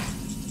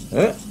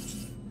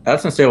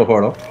 That's Unstable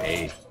Portal.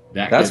 Hey,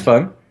 That's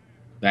fun.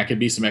 That could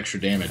be some extra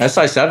damage.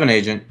 SI7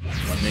 agent.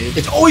 One mage.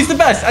 It's always the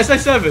best!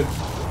 SI7!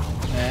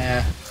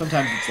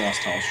 Sometimes it's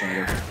Lost Tall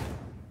Strider.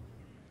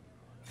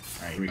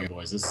 Alright, here we go,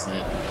 boys. This is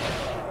it.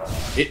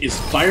 It is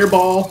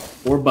Fireball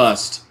or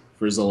Bust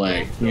for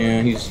Zalae.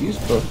 Yeah, he's used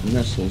both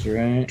missiles,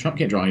 right? Trump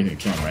can't draw anything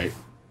to kill him, right?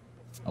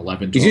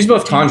 11, He's 12, used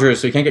both 15. Conjurers,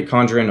 so he can't get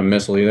Conjure into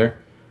Missile either.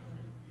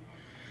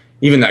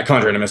 Even that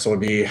Conjure into Missile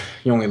would be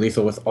only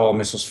lethal with all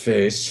missiles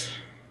faced.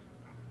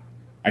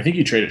 I think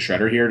you trade a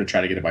Shredder here to try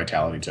to get a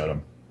Vitality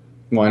Totem.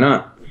 Why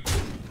not?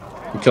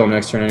 You kill him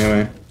next turn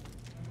anyway.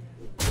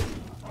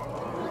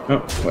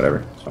 Oh,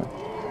 whatever. It's fine.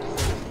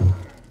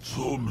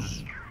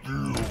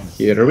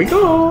 Here we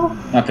go.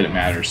 Not that it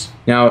matters.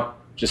 Now,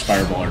 Just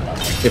Fireball or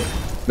nothing.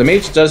 if the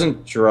mage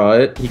doesn't draw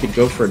it, he could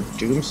go for a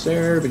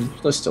Doomsayer, but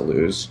he'll still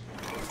lose.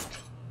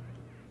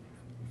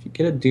 If you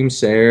get a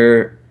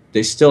Doomsayer,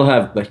 they still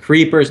have the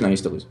Creepers. No, you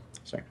still lose.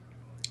 Sorry.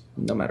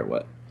 No matter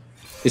what.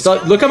 They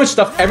still, look how much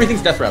stuff,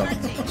 everything's Death Rattle.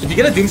 So if you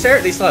get a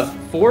Doomsayer, they still have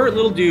 4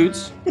 little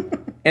dudes,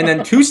 and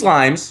then 2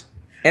 slimes,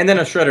 and then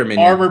a Shredder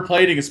minion. Armor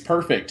plating is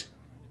perfect.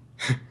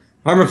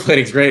 Armor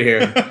plating's great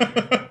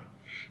here.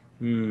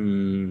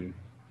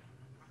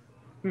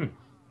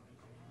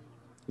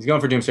 He's going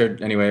for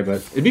Doomsayer anyway,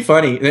 but it'd be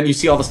funny. And then you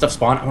see all the stuff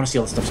spawn. I want to see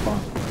all the stuff spawn.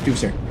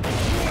 Doomsayer.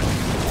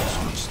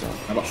 So much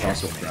stuff. How about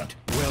Fossil Front?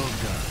 Well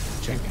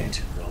done.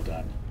 Checkmate. Well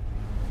done.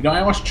 You know,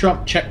 I watched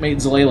Trump checkmate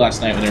Zalae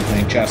last night when they were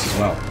playing chess as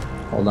well.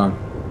 Hold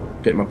on.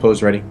 Getting my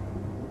pose ready.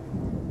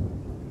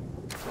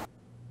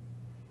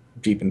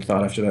 Deep in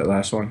thought after that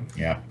last one.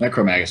 Yeah, that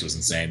Chromagus was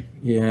insane.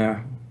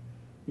 Yeah.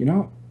 You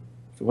know,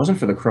 if it wasn't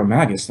for the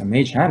Chromagus, the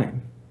mage had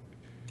him.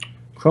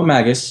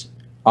 Chromagus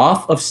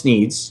off of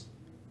Sneeds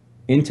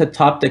into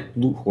top deck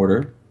Loot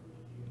Hoarder.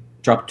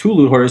 Drop 2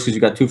 Loot Hoarders because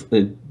you got 2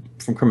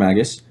 from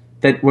Chromagus.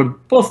 Then when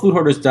both Loot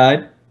Hoarders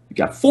died, you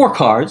got 4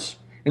 cards.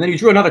 And then you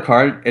drew another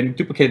card and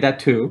duplicated that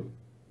too.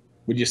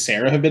 Would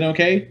Ysera have been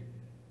okay?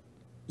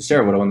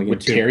 Sarah would have won the game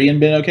Would too. Tyrion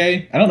been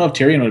okay? I don't know if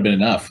Tyrion would have been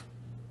enough.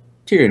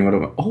 Tyrion would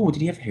have. Oh,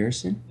 did he have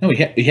Harrison? No,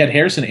 he had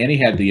Harrison and he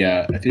had the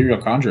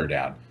Ethereal Conjurer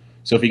down.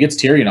 So if he gets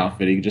Tyrion off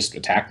of it, he could just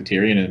attack the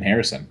Tyrion and then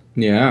Harrison.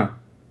 Yeah.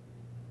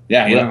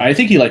 Yeah, I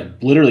think he like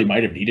literally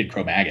might have needed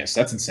Chromagus.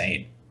 That's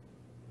insane.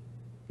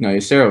 No,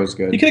 Ysera was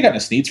good. He could have gotten a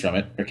Sneeds from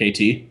it, or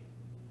KT.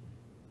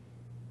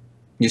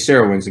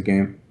 Ysera wins the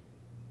game.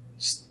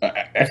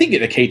 I think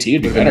the KT would be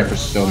Been there better. for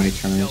so many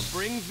turns.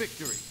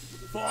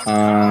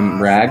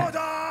 Rag.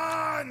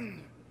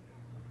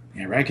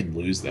 Yeah, Rag can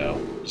lose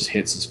though. Just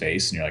hits his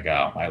face, and you're like,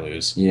 oh, I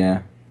lose.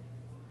 Yeah.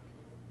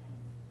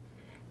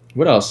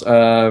 What else?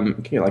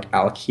 Okay, like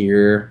Alec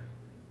here.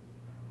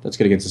 That's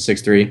good against the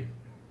 6-3.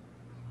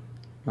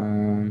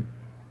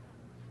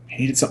 He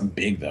needed something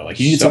big though. Like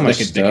he needed So something much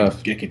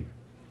that could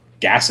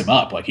gas him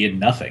up. Like he had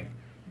nothing.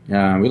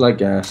 Yeah, we like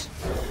gas.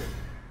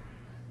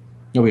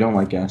 No, we don't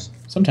like gas.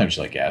 Sometimes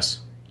you like gas.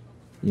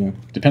 Yeah.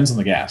 Depends on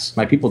the gas.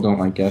 My people don't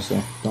like gas,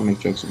 though. Don't make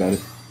jokes about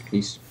it,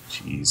 please.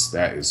 Jeez,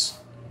 that is.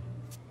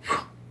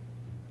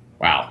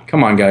 Wow.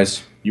 Come on,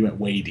 guys. You went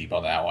way deep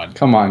on that one.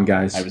 Come on,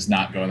 guys. I was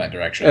not going that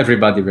direction.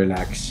 Everybody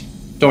relax.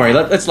 Don't worry,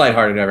 let's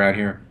lighthearted around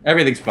here.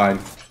 Everything's fine.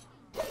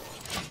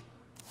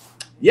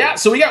 Yeah,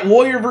 so we got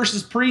Warrior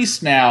versus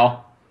Priest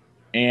now.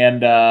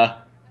 And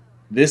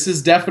this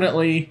is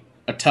definitely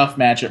a tough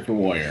matchup for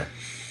Warrior.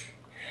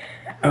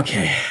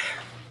 Okay.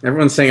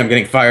 Everyone's saying I'm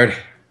getting fired.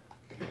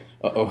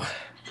 Uh-oh.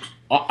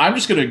 I'm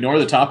just going to ignore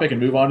the topic and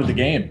move on to the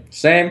game.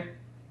 Same.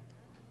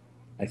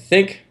 I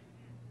think.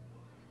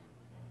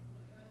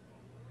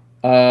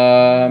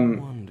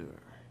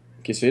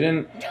 Okay, so you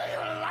didn't.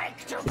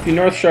 If you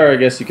Northshire, I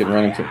guess you could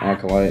run into an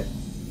Acolyte.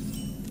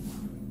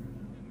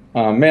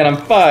 Oh man, I'm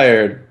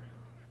fired.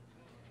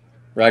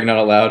 Rag not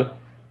allowed.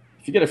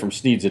 If you get it from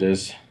Sneeds, it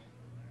is.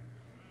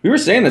 We were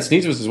saying that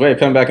Sneeds was his way of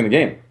coming back in the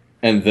game.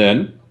 And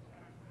then.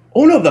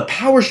 Oh no, the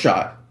power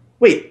shot.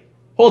 Wait,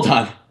 hold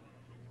on.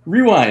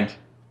 Rewind.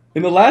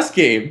 In the last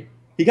game,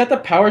 he got the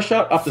power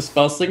shot off the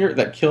Spellslinger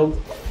that killed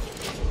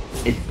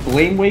a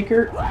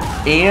Flamewaker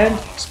and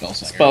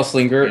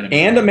Spellslinger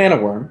and a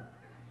Mana Worm.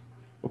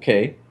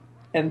 Okay.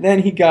 And then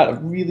he got a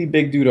really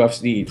big dude off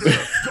Sneeds.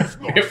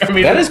 I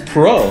mean, That is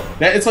pro.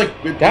 it's like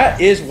That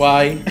is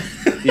why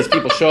these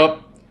people show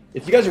up.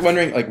 If you guys are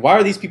wondering, like, why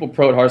are these people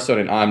pro at Hearthstone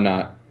and I'm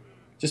not?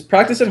 Just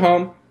practice at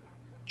home.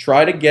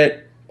 Try to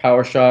get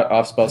power shot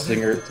off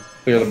Spellslinger to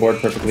clear the board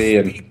perfectly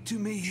and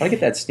try to get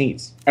that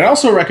Sneeds. I'd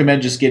also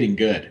recommend just getting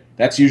good.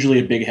 That's usually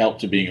a big help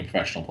to being a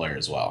professional player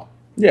as well.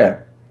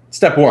 Yeah.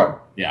 Step 1.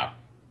 Yeah.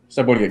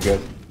 Step 1, get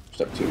good.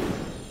 Step 2.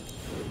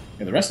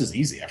 And the rest is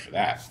easy after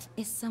that.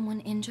 Is someone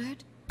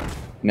injured?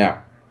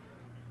 Now,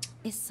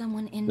 Is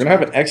someone injured? we're going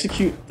to have an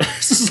execute.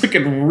 This is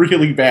looking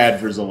really bad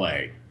for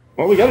Zalae.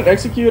 Well, we got an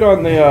execute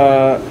on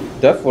the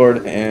Death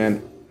Lord,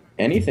 and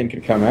anything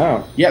could come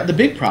out. Yeah, the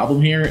big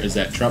problem here is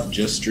that Trump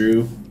just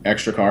drew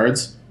extra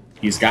cards.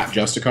 He's got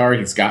Justicar,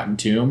 he's got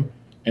Entomb,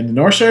 and the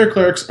Northshire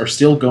Clerics are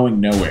still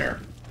going nowhere.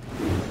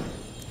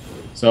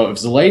 So if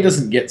Zalae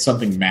doesn't get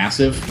something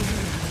massive,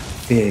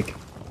 Big.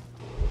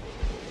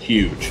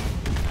 huge.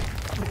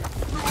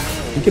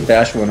 You could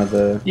bash one of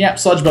the Yeah,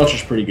 Sludge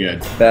Belcher's pretty good.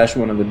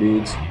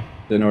 dudes,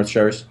 the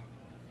Northshires.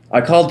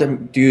 I called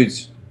them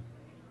dudes.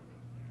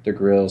 They're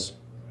grills.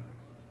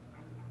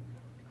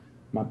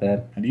 My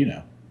bad. How do you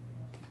know?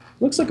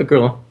 Looks like a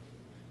girl.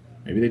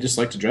 Maybe they just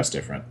like to dress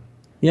different.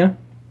 Yeah,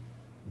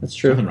 that's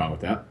true. Nothing wrong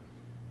with that.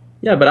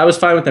 Yeah, but I was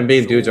fine with them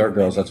being dudes or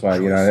girls. That's why,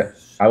 you know,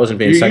 I wasn't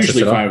being You're sexist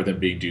usually at all. fine with them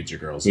being dudes or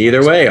girls. in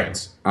Either my way,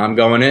 experience. I'm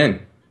going in.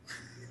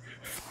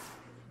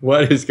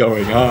 What is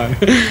going on?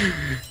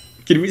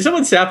 Can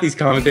someone sap these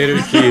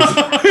commentators, please?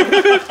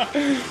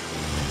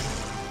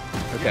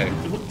 Okay.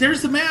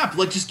 There's the map.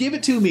 Like, just give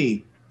it to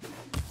me.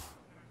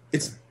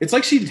 It's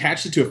like she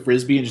attached it to a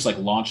frisbee and just like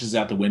launches it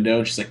out the window.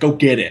 And she's like, "Go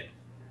get it."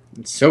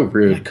 It's so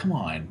rude. Like, come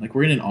on, like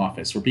we're in an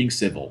office. We're being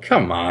civil.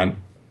 Come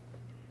on.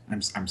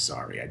 I'm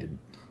sorry. I didn't.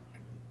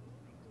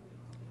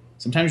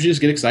 Sometimes you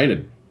just get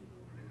excited.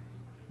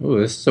 Ooh,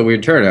 this is a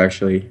weird turn,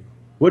 actually.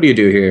 What do you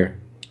do here?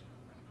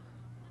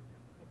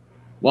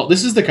 Well,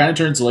 this is the kind of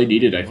turn Zalae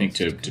needed, I think,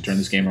 to turn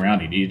this game around.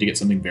 He needed to get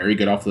something very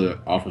good off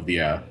of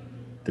the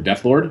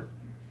Death Lord.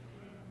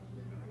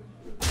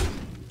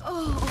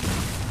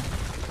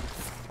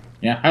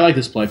 Yeah, I like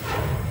this play.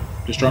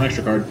 Just draw an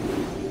extra card.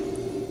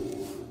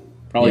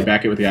 Probably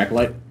back it with the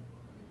Acolyte.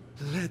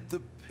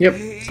 Yep,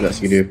 that's the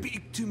best you can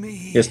do.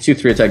 He has 2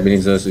 3-attack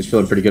minions though, so he's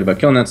feeling pretty good about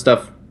killing that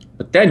stuff.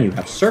 But then you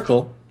have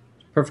Circle,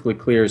 perfectly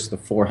clears the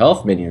 4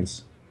 health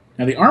minions.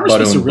 Now the Armor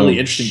Smith's a really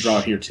interesting draw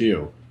here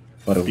too,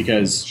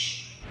 because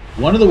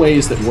one of the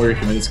ways that Warrior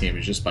can win this game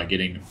is just by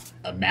getting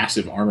a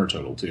massive armor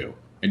total too,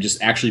 and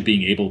just actually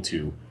being able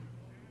to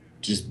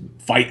just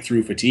fight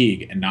through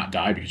fatigue and not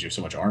die because you have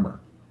so much armor.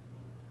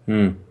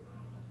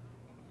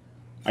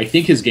 I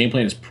think his game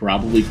plan is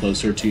probably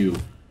closer to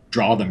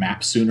draw the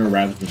map sooner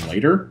rather than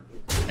later,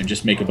 and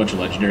just make a bunch of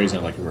legendaries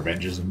and like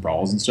revenges and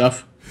brawls and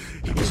stuff.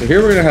 So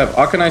here we're gonna have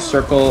Arcanized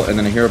Circle and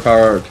then a hero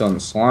power killing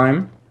the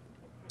slime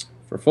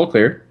for full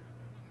clear.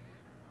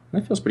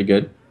 That feels pretty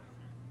good.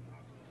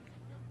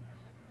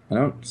 I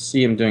don't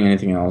see him doing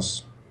anything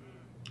else.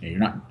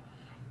 Yeah,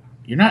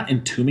 you're not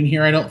entombing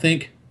here, I don't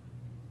think.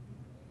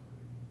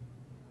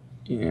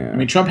 Yeah. I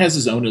mean, Trump has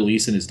his own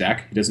Elise in his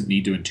deck. He doesn't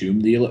need to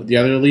entomb the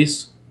other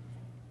Elise.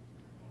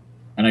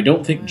 And I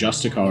don't think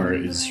Justicar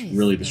is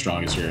really the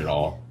strongest here at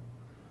all.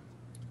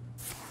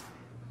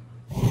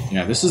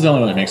 Yeah, this is the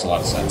only one that makes a lot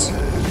of sense.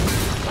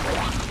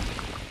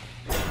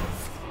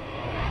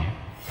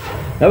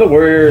 Now the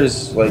Warrior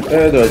is like, do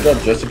I drop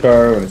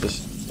Justicar when it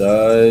just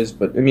dies?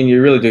 But, I mean,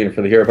 you're really doing it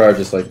for the hero power,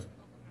 just like,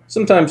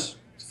 sometimes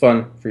it's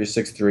fun for your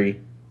 6-3.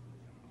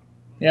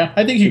 Yeah,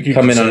 I think you could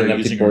come in on an consider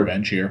empty using board.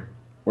 Revenge here.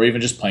 Or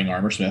even just playing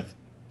Armor Smith.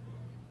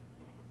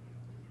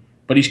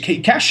 But he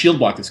cast Shield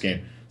Block this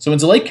game. So when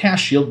Zalae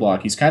casts Shield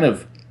Block, he's kind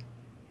of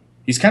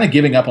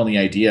giving up on the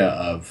idea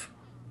of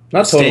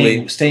Not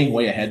totally. staying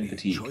way ahead in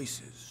fatigue.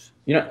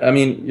 You know, I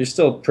mean, you're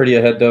still pretty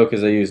ahead, though,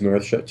 because they use 2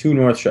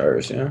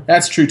 Northshires, yeah?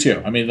 That's true,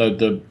 too. I mean,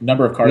 the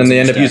number of cards... And then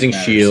they in end your up using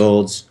stack matters.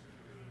 shields.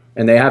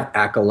 And they have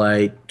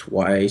Acolyte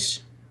twice.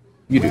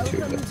 You do, too.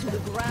 Welcome to the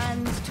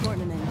grand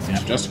tournament. Yeah,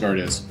 Justicar it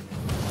is.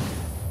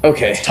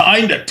 Okay.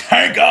 Time to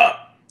tank up!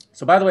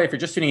 So, by the way, if you're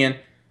just tuning in,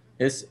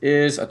 this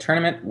is a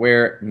tournament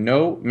where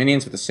no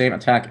minions with the same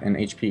attack and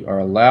HP are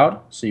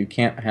allowed. So you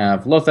can't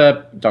have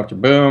Lothep, Dr.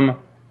 Boom,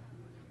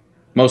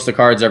 most of the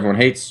cards everyone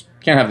hates.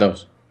 Can't have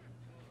those.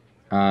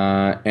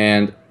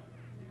 And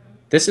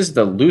this is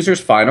the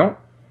loser's final.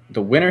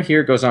 The winner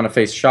here goes on to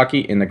face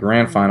Shaki in the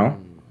grand final.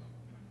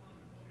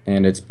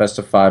 And it's best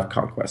of 5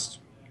 conquest.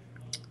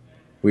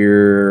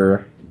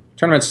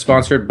 Tournament's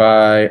sponsored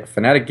by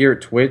Fnatic Gear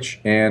at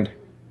Twitch and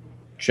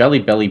Jelly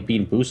Belly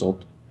Bean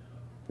Boozled.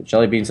 The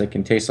jelly beans that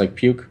can taste like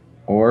puke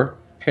or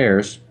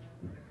pears.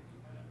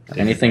 Or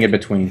anything in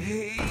between.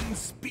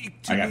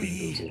 I got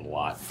Bean Boozled a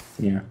lot.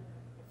 Yeah.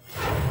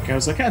 I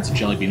was like, it's a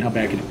jelly bean. How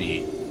bad can it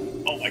be?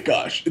 Oh my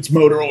gosh, it's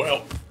motor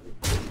oil.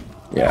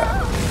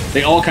 Yeah.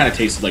 They all kind of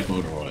tasted like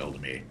motor oil to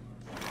me.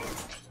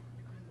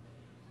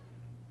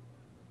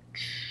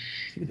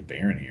 Look at the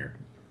Baron here.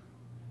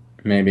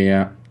 Maybe,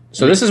 yeah.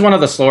 So this is one of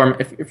the slower...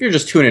 If you're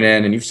just tuning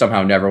in and you've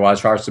somehow never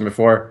watched Hearthstone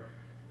before,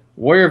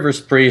 Warrior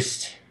vs.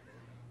 Priest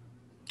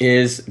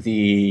is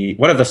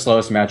one of the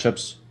slowest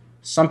matchups.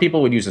 Some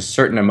people would use a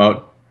certain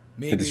emote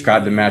to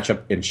describe the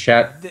matchup in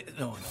chat.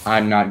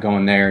 I'm not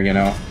going there, you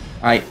know.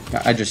 I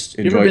just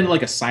enjoy... You ever been to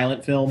like a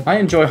silent film? I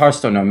enjoy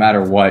Hearthstone no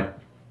matter what.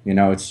 You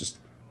know, it's just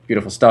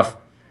beautiful stuff.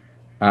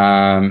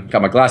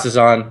 Got my glasses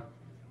on.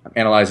 I'm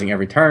analyzing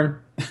every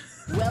turn.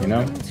 You know?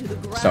 Welcome to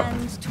the So,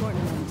 grand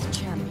tournament,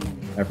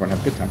 champion. everyone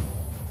have a good time.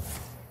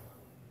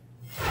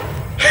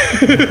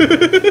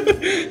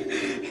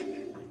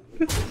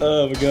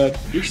 Oh my god.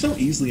 You're so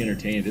easily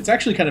entertained. It's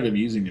actually kind of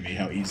amusing to me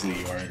how easily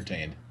you are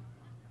entertained.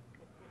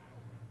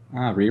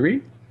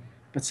 Riri?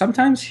 But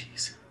sometimes...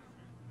 Jeez.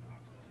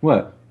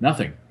 What?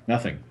 Nothing.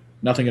 Nothing.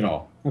 Nothing at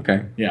all.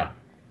 Okay. Yeah.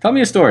 Tell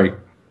me a story.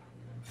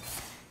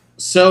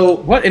 So,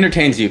 What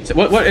entertains you?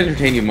 What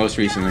entertained you most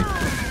recently?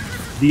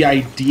 the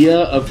idea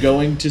of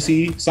going to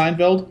see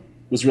Seinfeld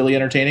was really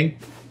entertaining.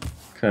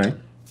 Okay.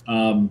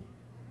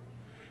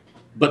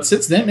 But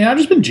since then, man, I've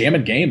just been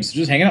jamming games.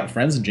 Just hanging out with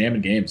friends and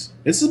jamming games.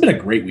 This has been a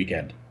great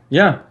weekend.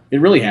 Yeah. It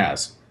really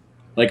has.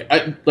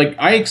 I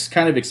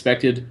kind of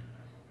expected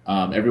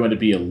everyone to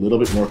be a little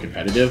bit more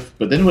competitive,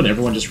 but then when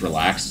everyone just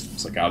relaxed,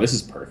 it's like, oh, this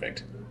is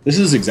perfect. This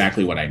is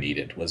exactly what I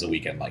needed, was a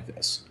weekend like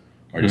this.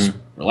 Where I just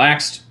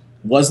relaxed,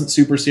 wasn't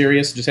super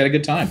serious, just had a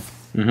good time.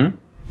 Mm-hmm.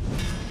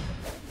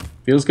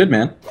 Feels good,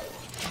 man.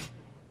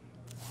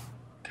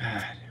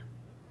 God.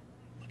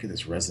 Look at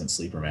this Resident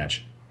Sleeper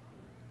match.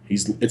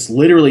 It's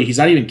literally, he's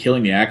not even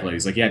killing the Acolyte.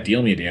 He's like, yeah,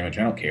 deal me a damage,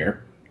 I don't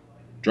care.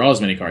 Draw as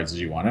many cards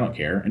as you want, I don't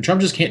care. And Trump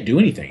just can't do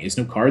anything. He has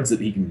no cards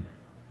that he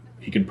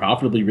can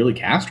profitably really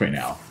cast right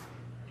now.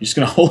 He's just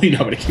gonna Holy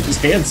Nova to keep his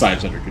hand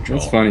size under control.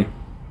 That's funny.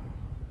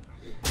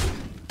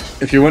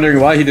 If you're wondering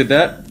why he did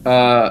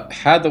that,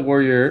 had the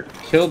warrior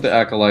killed the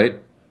acolyte,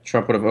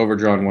 Trump would have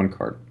overdrawn 1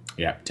 card.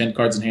 Yeah, 10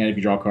 cards in hand. If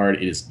you draw a card,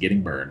 it is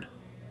getting burned.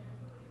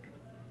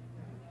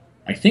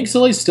 I think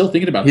Zalae's still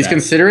thinking about He's that.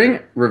 considering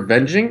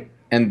revenging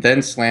and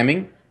then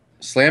slamming.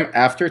 Slam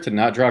after to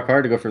not draw a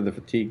card to go for the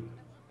fatigue.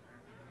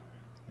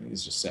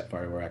 He's just set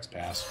Fireware X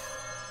pass.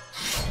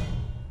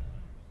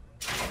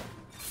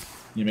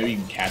 Yeah, maybe you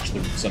can catch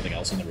something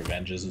else in the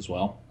revenges as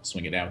well.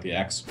 Swing it down with the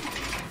X.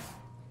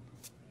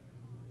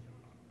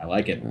 I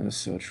like it. That's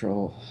so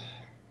troll.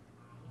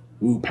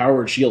 Ooh,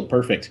 Powered Shield,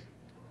 perfect.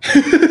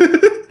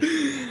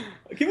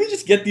 Can we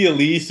just get the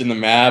Elise in the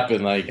map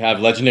and like have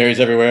legendaries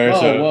everywhere?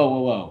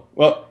 Whoa.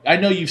 Well, I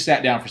know you've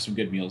sat down for some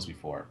good meals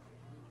before.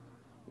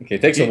 okay,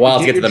 it takes a while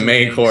to get to your the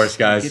main drinks, course,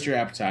 guys. Get your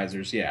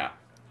appetizers, yeah.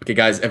 Okay,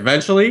 guys,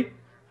 eventually,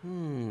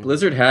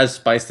 Blizzard has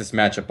spiced this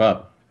matchup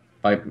up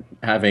by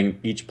having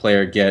each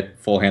player get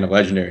full hand of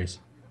legendaries.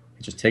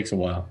 It just takes a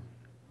while.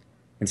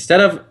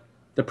 Instead of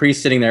the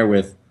priest sitting there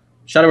with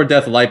Shadow or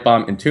Death, Light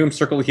Bomb, Entomb,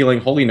 Circle of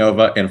Healing, Holy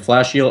Nova, and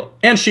Flash Heal,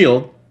 and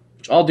Shield,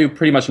 which all do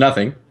pretty much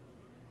nothing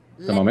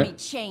at the moment. Let me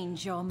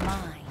change your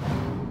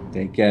mind.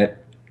 They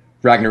get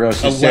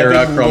Ragnaros,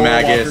 Sarah,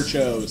 Chromagus.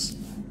 Chose.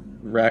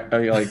 Like,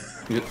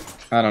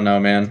 I don't know,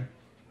 man.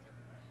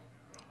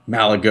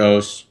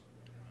 Malagos.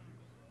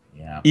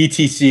 Yeah.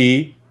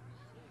 ETC.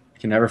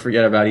 Can never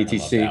forget about I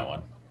ETC.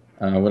 love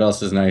that one. What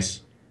else is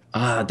nice?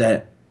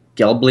 That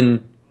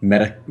Gelblin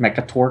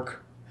Mechatorque,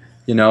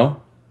 you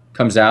know,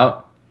 comes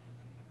out.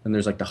 And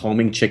there's like the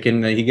homing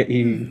chicken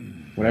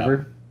that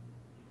whatever.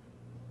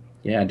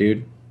 Yeah,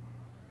 dude.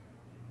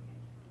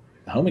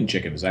 The homing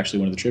chicken was actually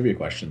one of the trivia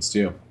questions,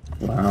 too.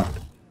 Wow.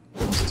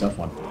 It's a tough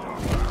one.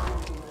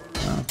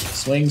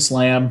 Swing,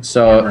 slam, armor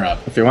So,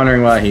 up. if you're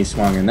wondering why he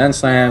swung and then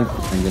slammed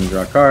and didn't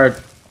draw a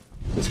card,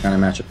 this kind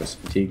of matchup is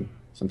fatigue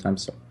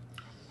sometimes. So.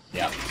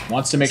 Yeah.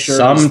 Wants to make sure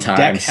his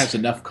deck has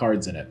enough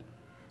cards in it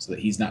so that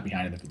he's not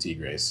behind in the fatigue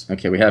race.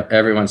 Okay, we have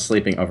everyone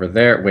sleeping over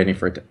there, waiting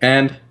for it to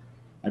end.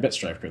 I bet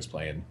StrifeCrow's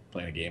playing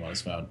a game on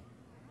his phone.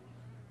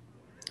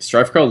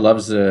 StrifeCrow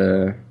loves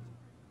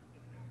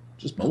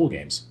Just mobile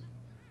games.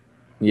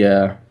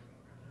 yeah.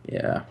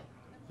 There's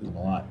a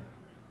lot.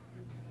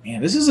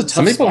 Man, this is a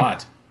Some tough people-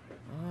 spot.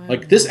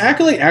 Like, this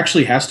Acolyte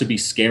actually has to be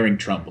scaring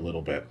Trump a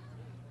little bit.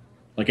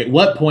 Like, at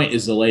what point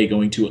is Zalae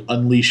going to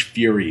unleash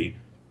fury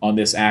on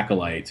this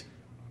Acolyte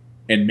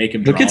and make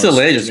him draw? Look at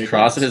Zalae just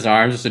crossing his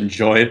arms, just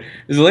enjoy it.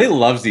 Zalae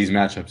loves these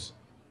matchups.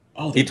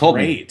 Oh, He told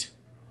me. great.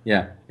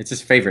 Yeah, it's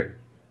his favorite.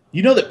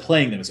 You know that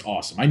playing them is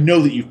awesome. I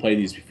know that you've played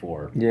these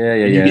before. Yeah.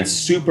 And you get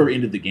super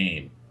into the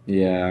game.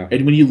 Yeah.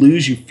 And when you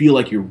lose, you feel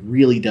like you're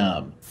really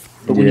dumb.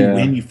 But when you Yeah.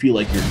 win, you feel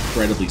like you're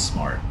incredibly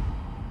smart.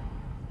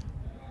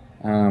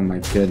 Oh my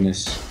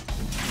goodness.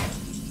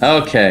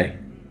 Okay.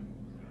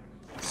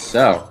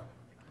 So,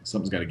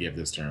 Something's got to give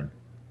this turn.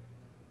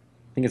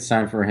 I think it's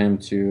time for him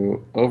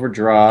to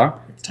overdraw.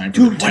 It's time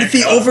to Dude, what if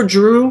he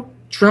overdrew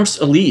Trump's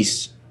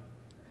Elise?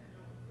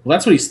 Well,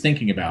 that's what he's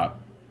thinking about.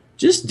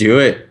 Just do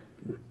it.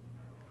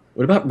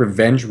 What about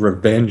revenge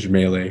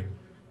melee?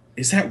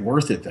 Is that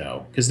worth it,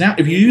 though? Because now,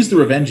 if you use the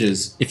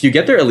Revenges, If you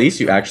get their Elise,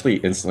 you actually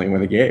instantly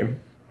win the game.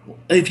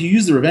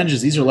 these are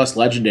less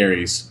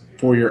legendaries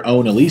for your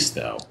own Elise,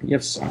 though. You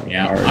have so many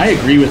Yeah, cards. I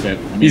agree with it.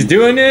 I mean, He's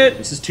doing it.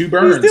 This is 2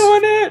 burns. He's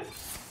doing it.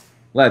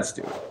 Let's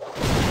do it.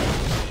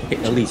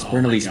 Okay, Elise,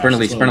 burn Elise, gosh, burn that's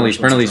Elise, what burn we're Elise,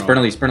 burn supposed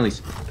Elise, to burn draw.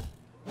 Elise,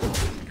 burn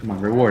Elise. Come on,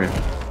 reward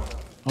him.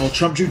 Oh,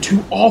 Trump drew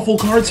 2 awful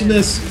cards from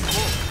this.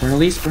 Burn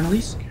Elise, burn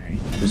Elise. Okay,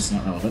 this is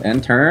not relevant.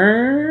 And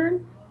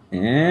turn.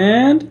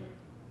 And.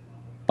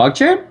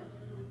 PogChamp?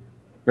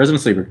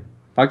 Resident Sleeper.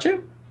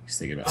 PogChamp? He's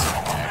thinking about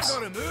something next.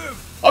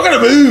 I'm gonna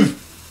move!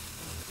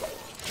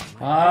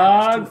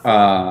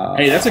 Pog.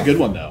 Hey, that's a good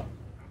one, though.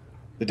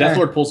 The Death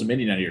Lord pulls a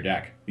minion out of your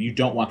deck. You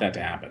don't want that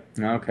to happen.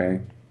 Okay.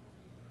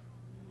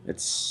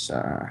 It's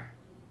not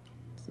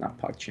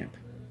PogChamp.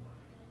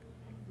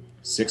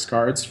 6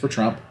 cards for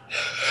Trump.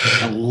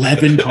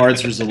 11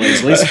 cards for Zalae.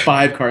 Zalae's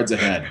 5 cards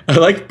ahead. I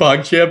like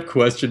PogChamp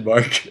question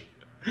mark.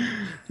 I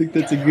think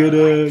that's a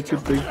good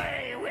thing.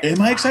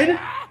 Am I excited?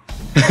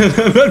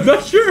 I'm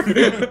not sure.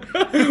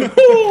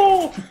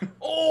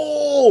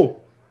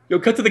 oh! Yo,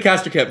 cut to the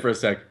caster camp for a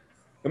sec.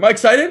 Am I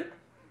excited?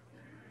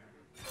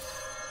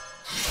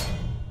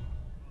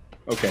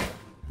 Okay.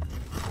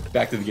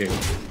 Back to the game.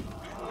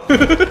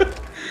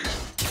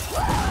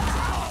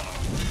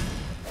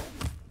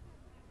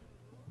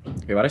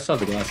 Okay, why'd I still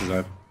have the glasses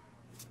on?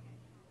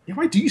 Yeah,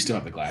 why do you still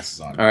have the glasses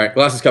on? Alright,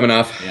 glasses coming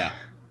off. Yeah.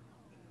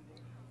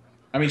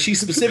 I mean, she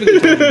specifically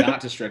told you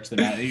not to stretch them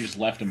out, and you just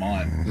left them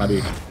on. My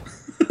dude.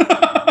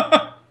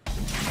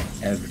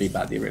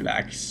 Everybody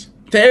relax.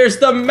 There's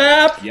the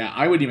map! Yeah,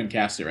 I wouldn't even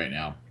cast it right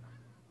now.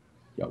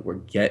 Yo, we're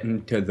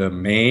getting to the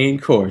main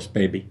course,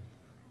 baby.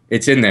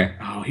 It's in there.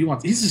 Oh,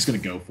 he's just gonna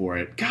go for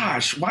it.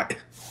 Gosh, why?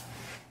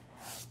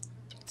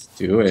 Let's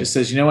do it. Just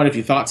says, you know what? If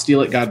you thought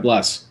steal it, God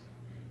bless.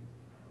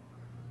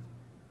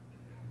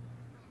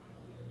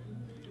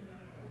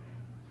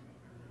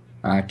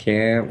 I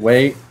can't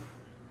wait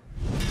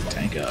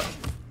tank up.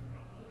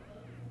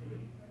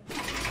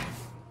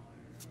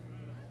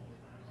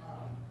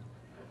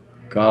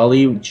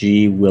 Golly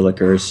gee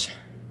willikers.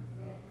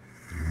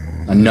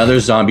 Another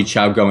zombie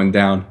chow going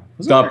down.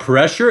 The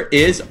pressure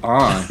is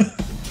on.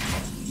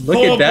 Look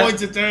at that. 4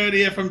 points of third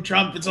here from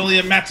Trump. It's only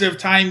a matter of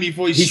time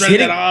before he's shredded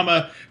hitting, that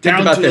armor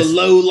down to a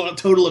low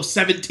total of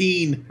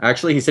 17.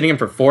 Actually, he's hitting him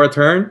for 4 a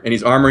turn, and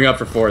he's armoring up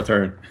for 4 a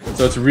turn.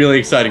 So it's really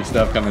exciting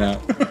stuff coming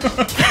out.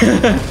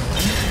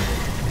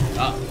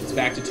 It's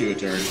back to 2 a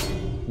turn.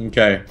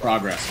 Okay.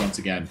 Progress once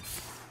again.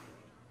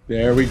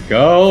 There we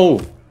go.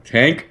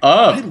 Tank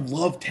up. I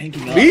love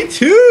tanking up. Me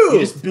too.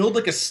 You just build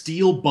like a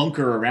steel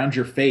bunker around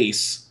your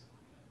face,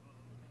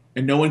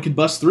 and no one can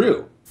bust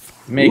through.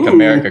 Make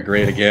America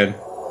great again.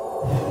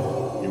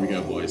 Here we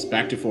go, boys.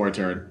 Back to 4 a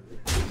turn.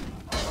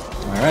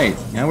 Alright,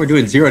 now we're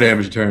doing 0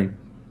 damage a turn.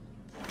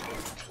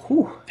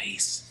 Whew.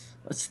 Face.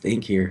 Let's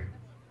think here.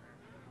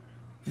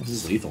 This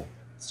is lethal.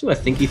 Let's do a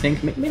thinky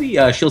think. Maybe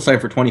shield side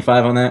for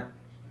 25 on that.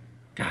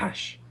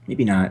 Gosh,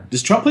 maybe not.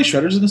 Does Trump play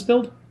Shredders in this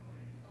build?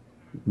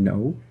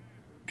 No.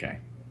 Okay.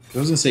 I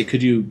was going to say,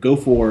 could you go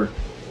for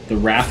the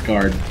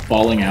Wrathguard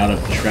falling out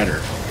of the Shredder,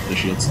 the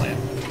Shield Slam?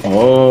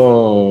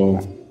 Oh.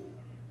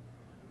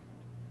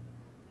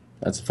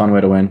 That's a fun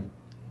way to win.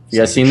 You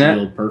guys seen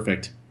that?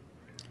 Perfect.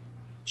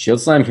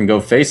 Shield Slam can go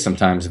face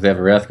sometimes if they have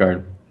a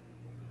Wrathguard.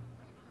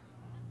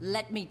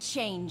 Let me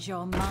change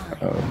your mind.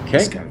 Okay.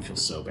 This guy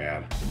feels so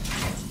bad.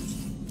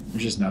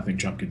 There's just nothing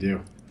Trump could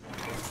do.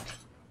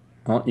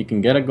 Well, you can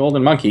get a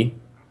golden monkey.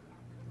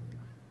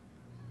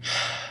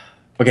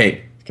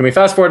 Okay, can we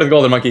fast forward to the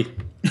golden monkey?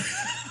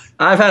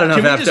 I've had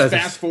enough. Can we just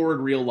fast forward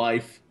real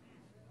life?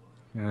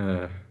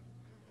 They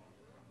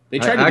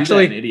tried to do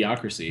that in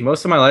Idiocracy.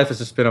 Most of my life has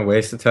just been a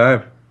waste of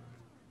time.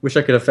 Wish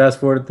I could have fast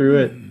forwarded through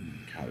it.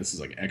 God, this is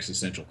like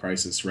existential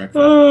crisis.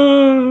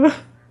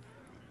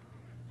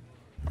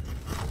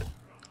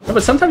 No,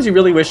 but sometimes you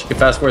really wish you could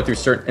fast forward through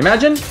certain...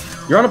 Imagine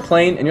you're on a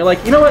plane and you're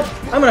like, you know what?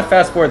 I'm going to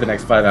fast forward the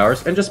next 5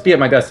 hours and just be at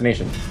my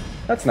destination.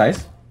 That's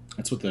nice.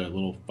 That's what the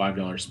little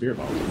 $5 spirit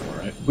bottle is for,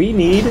 right? We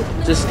need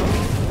just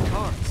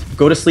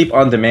go to sleep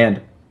on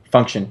demand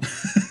function.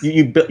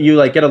 you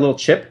like get a little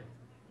chip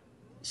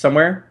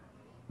somewhere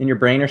in your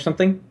brain or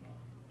something.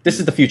 This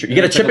is the future. You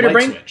get a chip in your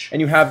brain and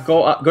you have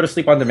go to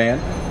sleep on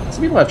demand.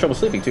 Some people have trouble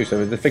sleeping too,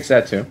 so they fix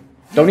that too.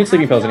 Don't need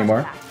sleeping pills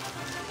anymore.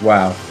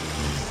 Wow.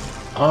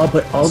 Oh,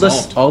 but all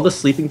the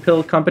sleeping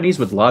pill companies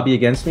would lobby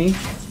against me.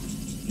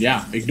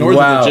 Yeah, ignore the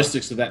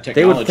logistics of that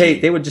technology.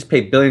 They would just pay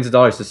billions of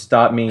dollars to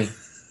stop me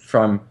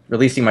from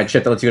releasing my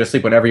chip that lets you go to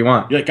sleep whenever you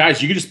want. You're like, guys,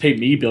 you could just pay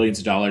me billions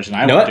of dollars and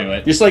I won't do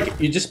it.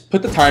 You just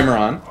put the timer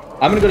on.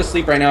 I'm gonna go to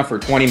sleep right now for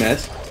 20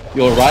 minutes.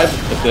 You'll arrive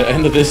at the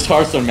end of this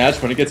Hearthstone match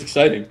when it gets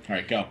exciting. All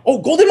right, go.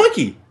 Oh, golden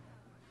monkey!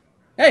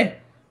 Hey,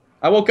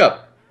 I woke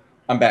up.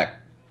 I'm back.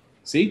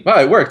 See?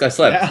 Wow, it worked. I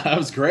slept. Yeah, that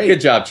was great. Good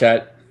job,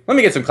 chat. Let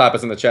me get some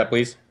clappers in the chat,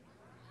 please.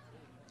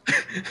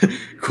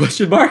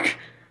 Question mark?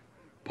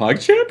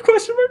 PogChamp?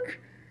 Question mark?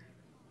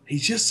 He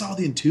just saw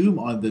the Entomb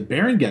on the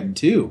Baron getting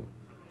too.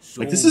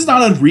 Like, this is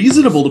not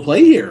unreasonable to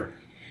play here.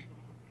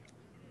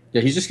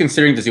 Yeah, he's just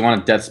considering, does he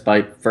want a Death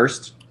Spite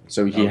first?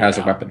 So he has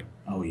a weapon.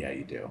 Oh, yeah,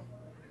 you do.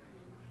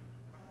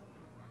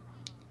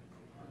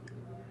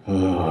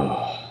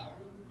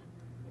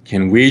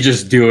 Can we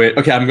just do it?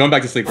 Okay, I'm going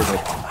back to sleep for a bit.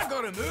 I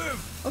gotta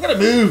move. I gotta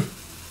move.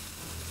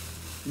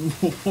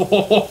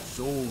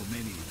 So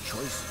many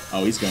choices.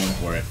 Oh, he's going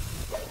for it.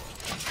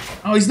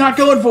 Oh, he's not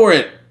going for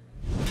it.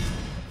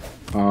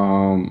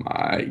 Oh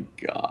my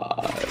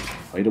god.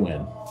 Play to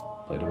win.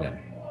 Play to win.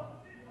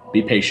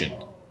 Be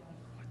patient.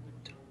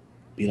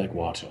 Be like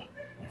water,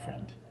 my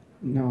friend.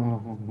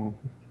 No.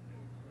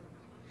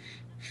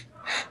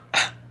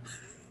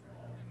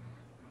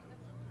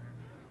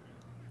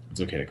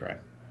 It's okay to cry.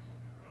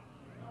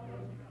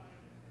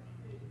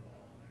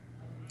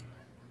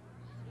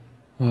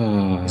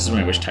 This is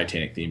when I wish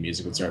Titanic theme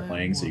music would start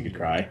playing so you could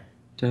cry.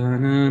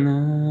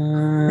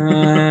 Da-na-na,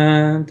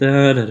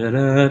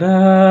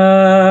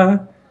 da-da-da-da-da,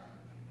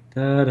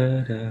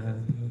 da-da-da-da.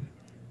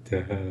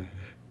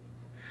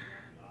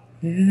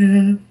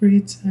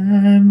 Every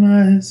time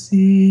I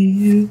see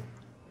you. Is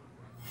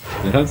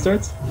that how it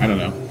starts? I don't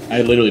know.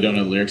 I literally don't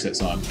know the lyrics to that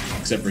song,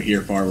 except for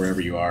Here, Far,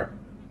 Wherever You Are.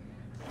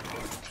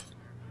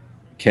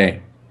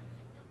 Okay.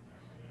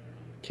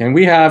 Can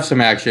we have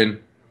some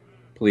action,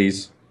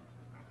 please?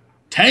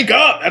 Tank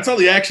up! That's all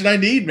the action I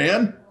need,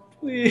 man.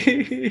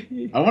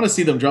 Please. I want to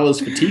see them draw those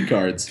fatigue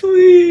cards.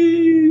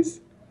 Please.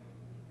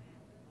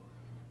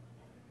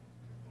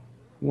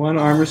 One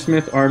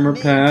Armorsmith armor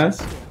pass.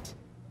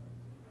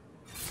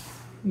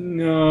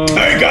 No.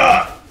 Tank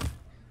up!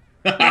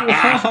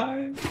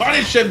 Why?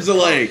 Punish him,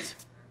 Zalae!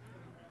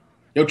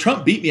 Yo,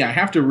 Trump beat me. I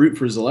have to root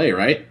for Zalae,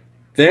 right?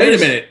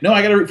 There's... Wait a minute. No,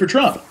 I gotta root for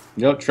Trump.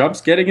 Yep,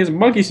 Trump's getting his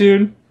monkey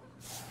soon.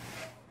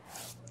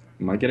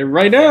 Might get it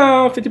right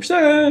now,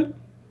 50%.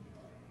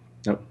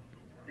 Nope.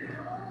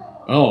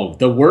 Oh,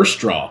 the worst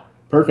draw.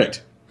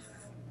 Perfect.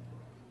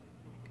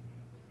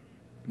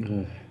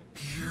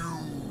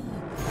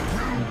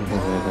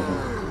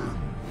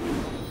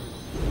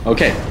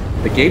 Okay,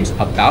 The game's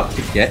about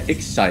to get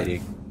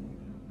exciting.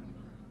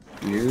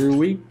 Here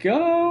we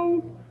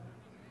go.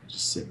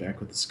 Just sit back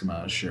with the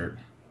Scamaz shirt.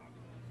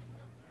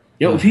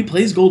 Yo, if he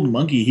plays Golden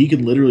Monkey, he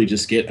could literally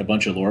just get a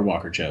bunch of Lord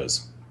Walker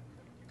Chos.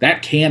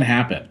 That can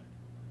happen.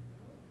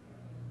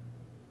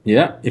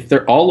 Yeah, if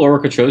they're all Lord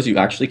Walker Chos, you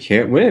actually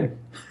can't win.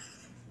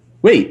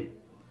 Wait.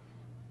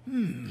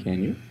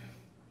 Can you?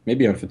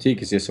 Maybe on fatigue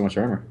because he has so much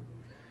armor.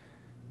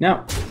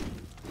 Now.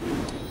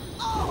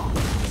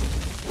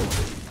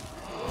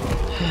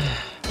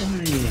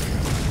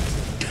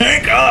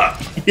 Tank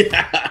up!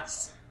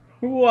 Yes!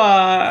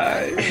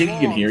 Why? I think he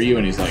can hear you,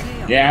 and he's like,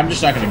 yeah, I'm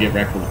just not going to get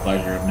wrecked for the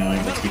pleasure of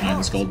knowing what's behind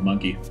this Golden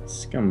Monkey.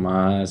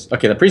 Scamaz.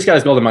 Okay, the priest got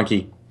his Golden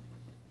Monkey.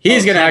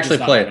 He's going to actually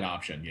play it. An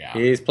option, yeah.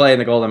 He's playing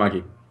the Golden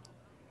Monkey.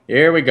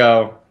 Here we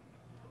go.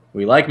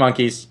 We like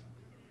monkeys.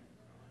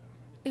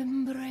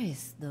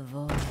 Embrace the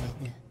void.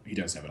 He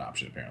does have an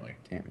option, apparently.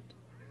 Damn it.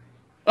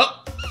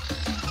 Oh!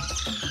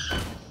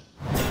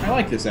 I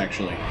like this,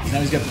 actually. Now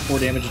he's got the 4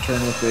 damage a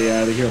turn with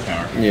the hero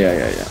power.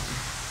 Yeah.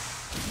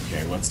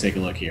 Okay, let's take a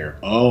look here.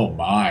 Oh,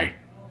 my.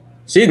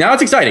 See, now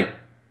it's exciting.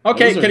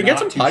 Okay, Those can are he get not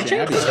some too pie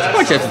shabby. chance?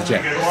 Pie chance in the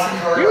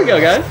chat. Here we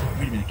go, guys.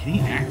 Wait a minute, can he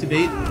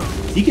activate?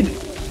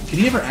 Can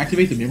he ever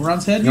activate the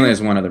Mimiron's head? He only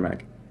has one other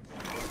mech.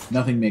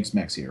 Nothing makes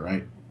mechs here,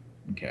 right?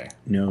 Okay.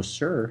 No,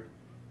 sir.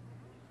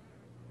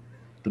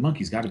 The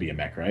monkey's got to be a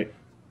mech, right?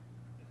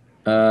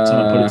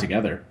 Someone put it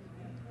together.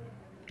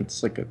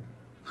 It's like a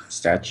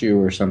statue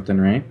or something,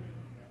 right?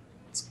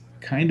 It's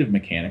kind of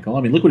mechanical.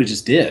 I mean, look what it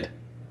just did.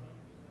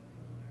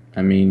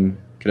 I mean,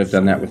 could have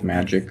done that with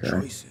magic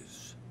or,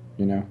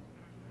 you know.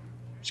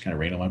 Just kind of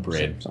rain on my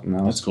parade. Something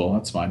else. That's cool.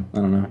 That's fine. I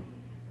don't know.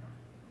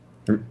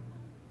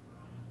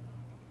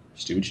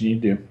 Just do what you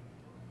need to do.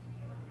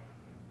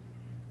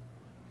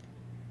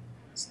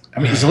 I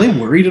mean, is Zalae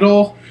worried at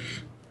all?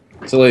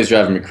 Zalae's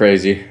driving me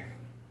crazy.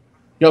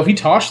 Yo, if he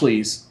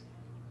Toshleys,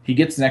 he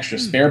gets an extra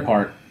spare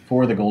part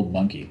for the Golden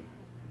Monkey.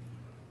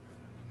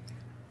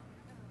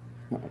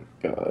 Oh,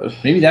 God.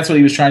 Maybe that's what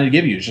he was trying to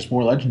give you. It's just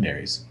more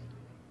legendaries.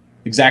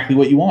 Exactly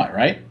what you want,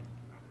 right?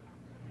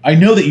 I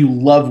know that you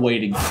love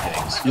waiting for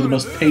things. You're the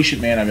most patient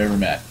man I've ever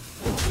met.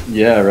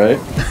 Yeah, right?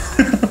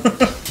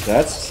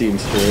 That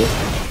seems true.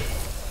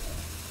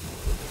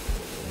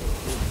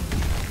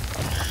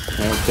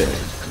 Okay.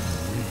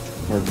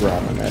 We're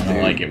grabbing that, I dude.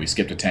 don't like it. We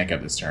skipped a tank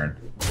up this turn.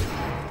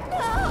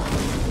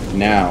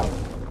 Now.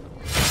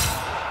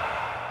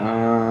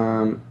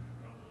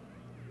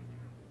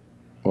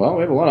 Well,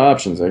 we have a lot of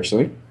options,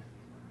 actually.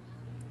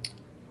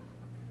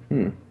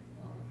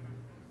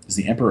 Does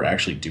the Emperor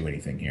actually do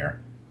anything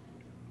here?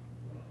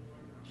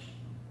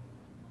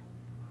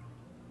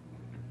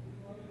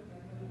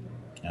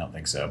 I don't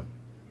think so.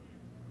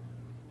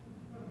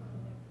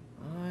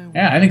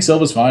 Yeah, I think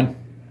Silva's fine.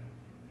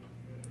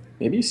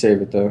 Maybe you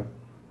save it, though.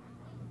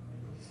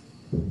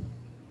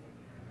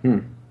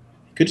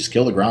 Could just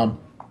kill the Grom.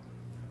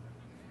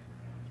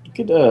 You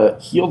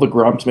could heal the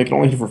Grump to make it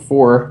only hit for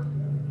 4.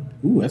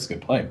 Ooh, that's a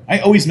good play. I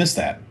always miss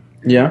that.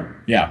 Yeah?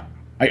 Yeah.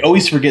 I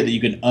always forget that you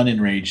can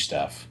unenrage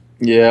stuff.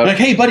 Yeah. Like,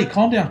 hey, buddy,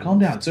 calm down,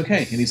 it's okay.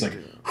 And he's like,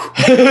 all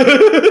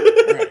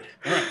right.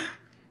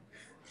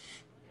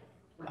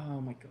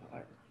 Oh my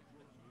god.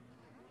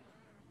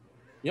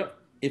 Yep.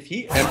 If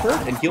he Emperor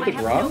and healed the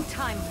Grom, No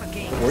time for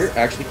games. Warrior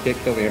actually can't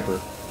kill the Emperor.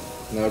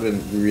 That would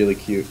have been really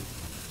cute.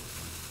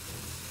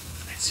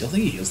 I still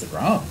think he heals the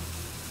Grom.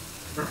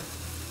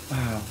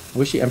 Wow. I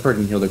wish the Emperor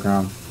didn't heal the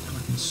Grom. That would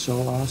have been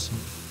so awesome.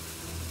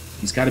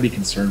 He's got to be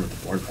concerned with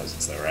the board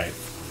presence, though, right?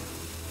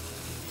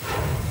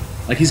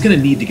 Like, he's going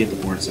to need to get the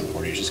board at some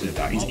point. He's just going to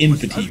die. He's in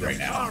fatigue right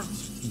now.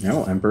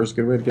 No, Emperor's a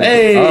good way to get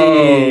Hey!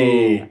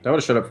 Oh! That would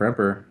have shut up for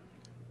Emperor.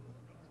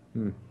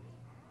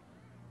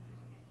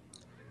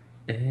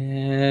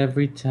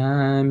 Every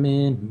time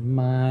in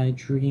my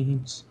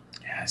dreams.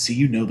 Yeah, see,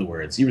 you know the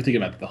words. You were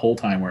thinking about it the whole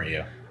time, weren't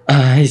you?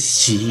 I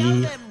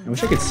see. I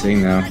wish I could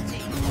sing, though.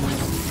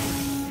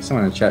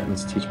 Someone in the chat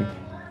needs to teach me.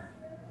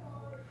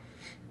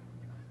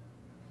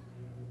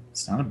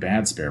 It's not a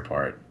bad spare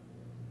part.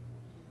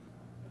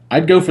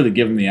 I'd go for the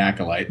give him the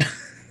Acolyte.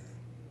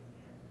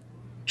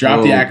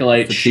 Drop the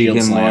Acolyte, fatigue shield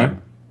him slam.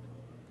 more?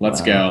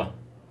 Let's go.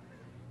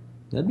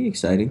 That'd be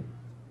exciting.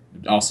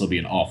 It'd also be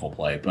an awful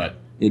play, but...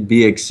 It'd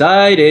be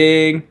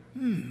exciting.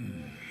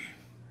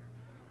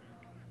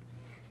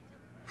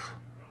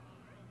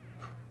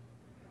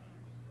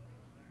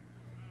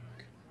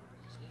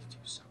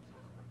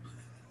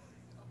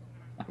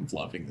 I'm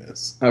loving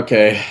this.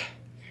 Okay.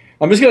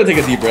 I'm just going to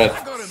take a deep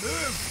breath. Gotta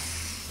move.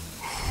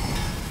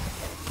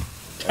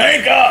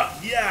 Tank up!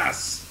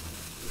 Yes!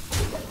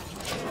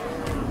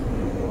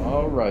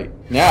 All right.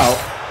 Now,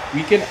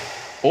 we can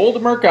hold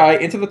Murkai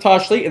into the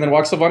Toshli and then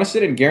walk Sylvanas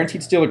in and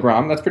guaranteed steal a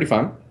Grom. That's pretty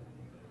fun.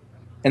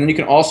 And then you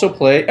can also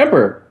play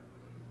Emperor.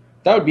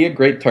 That would be a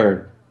great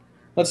turn.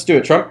 Let's do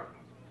it, Trump.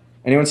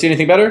 Anyone see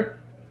anything better?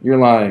 You're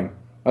lying.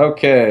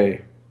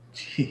 Okay.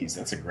 Jeez,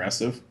 that's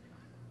aggressive.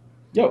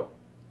 Yo.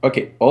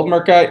 Okay, old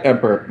Murkai,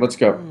 Emperor. Let's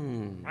go.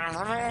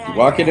 You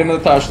walk it into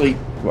the Toshli,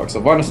 you walk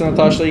Sylvanas in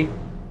the Toshli,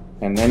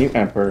 and then you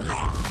Emperor.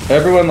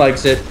 Everyone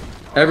likes it.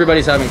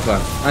 Everybody's having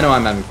fun. I know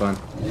I'm having fun.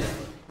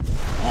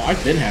 Oh,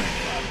 I've been having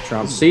fun.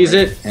 Trump sees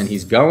it, and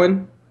he's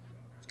going.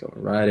 He's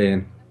going right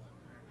in.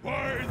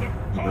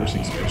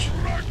 Reversing switch.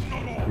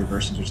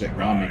 Reversing switch that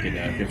Grom, make it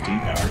 15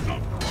 power.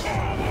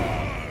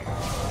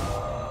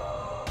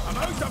 I'm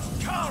out of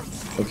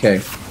cards.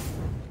 Okay.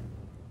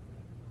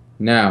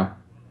 Now.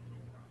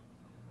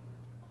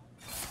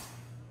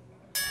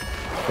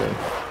 Okay.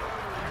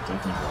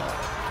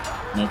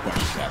 No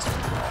question faster.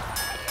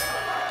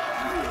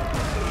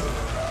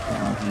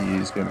 Now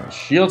he's gonna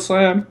shield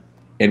slam.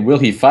 And will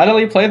he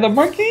finally play the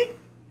monkey?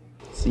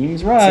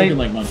 Seems It's right. looking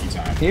like monkey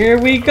time. Here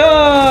we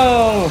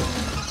go!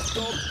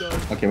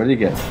 Okay, what did you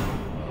get?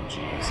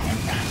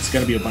 Jeez, it's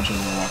gonna be a bunch of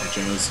little Walker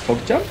Joes.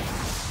 Poke jump?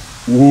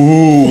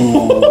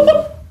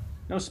 Ooh.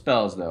 No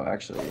spells though,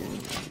 actually.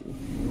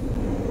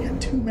 Yeah,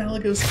 2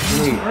 Malagos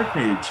and 2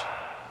 Archmage.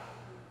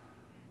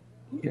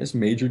 He has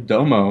Major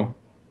Domo.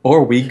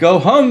 Or we go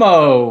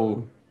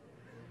homo!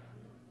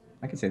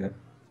 I can say that.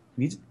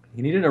 He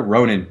needed a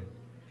Ronin.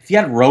 If he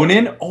had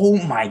Ronin, oh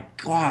my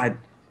god.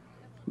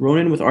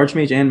 Ronin with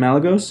Archmage and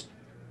Malagos?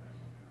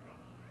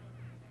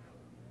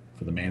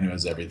 For the man who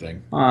has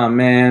everything. Aw,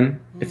 man.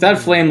 If that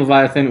Flame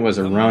Leviathan was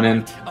a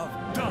Ronin,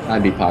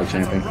 I'd be pog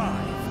champing.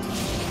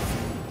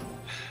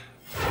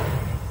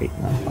 Wait,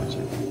 not pog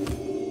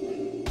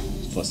champing.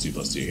 It's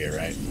 +2/+2 here,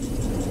 right?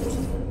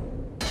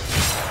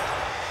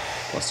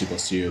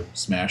 +2/+2.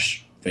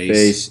 Smash.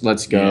 Face.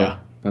 Let's go. Yeah.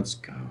 Let's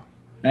go.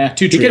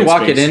 2 He can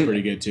walk it in.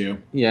 Pretty good too.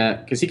 Yeah,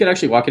 because he could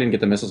actually walk in and get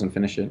the missiles and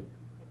finish it.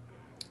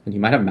 And he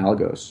might have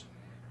Malagos.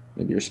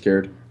 Maybe you're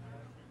scared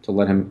to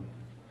let him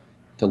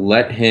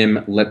let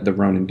the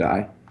Ronin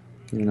die.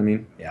 You know what I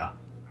mean? Yeah.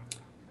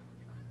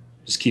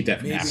 Just keep that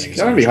from happening. It's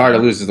gonna be hard to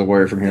lose as the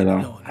warrior from here,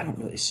 though. I don't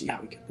really see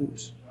how we could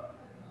lose.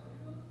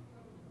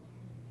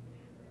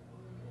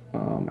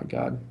 Oh my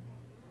god.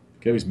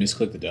 Could always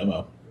misclick the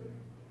Domo.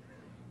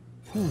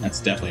 That's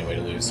definitely a way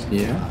to lose.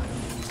 Yeah.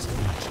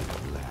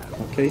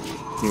 Okay.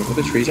 You went with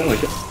the trees. I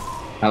like it.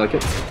 I like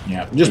it.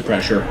 Yeah, just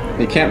pressure.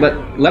 You can't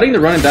letting the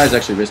Ronin die is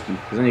actually risky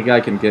because then the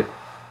guy can get.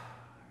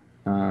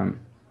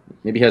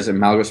 Maybe he has a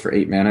Malagos for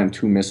 8 mana and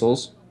 2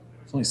 missiles.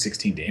 It's only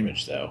 16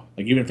 damage though.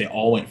 Like even if they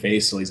all went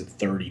face, still he's at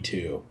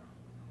 32.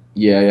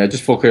 Yeah.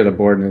 Just full clear the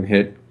board and then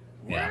hit.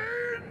 Yeah.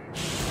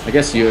 I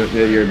guess your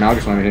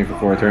Malagos only hitting for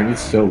 4 turns. You'd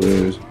still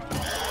lose.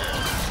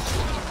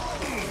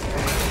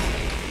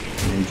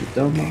 Major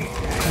Domo.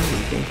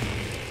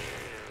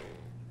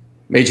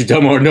 Major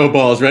Domo or no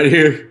balls right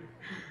here.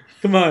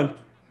 Come on.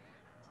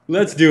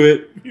 Let's do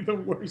it. Be the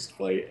worst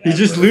play ever. He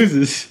just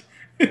loses.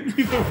 Be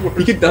the worst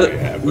He could, play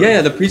ever.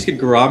 yeah, the priest could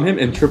Grom him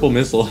and triple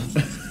missile.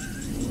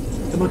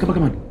 Come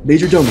on.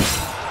 Major Domo.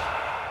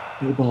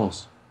 No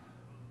balls.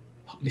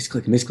 Oh,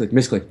 misclick.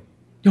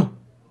 No.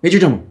 Major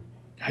Domo.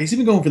 He's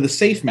even going for the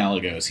safe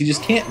Malagos. He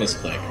just can't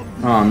misclick.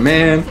 Oh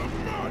man.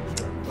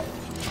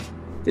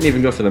 Didn't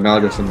even go for the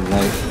Malagos in the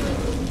light.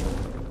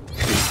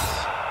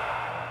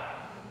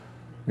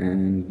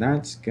 And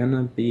that's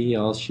gonna be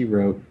all she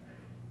wrote.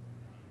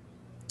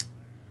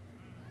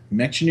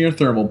 Mention your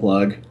thermal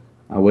plug.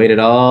 I waited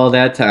all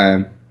that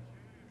time.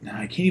 Nah,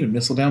 I can't even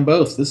missile down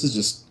both. This is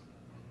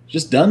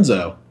just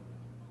dunzo.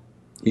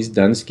 He's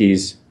done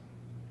skis.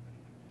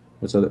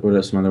 What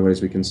are some other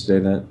ways we can say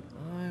that?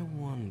 I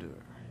wonder.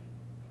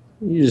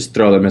 You just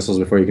throw the missiles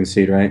before you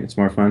concede, right? It's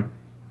more fun.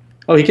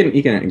 Oh, he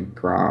can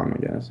Grom, I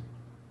guess.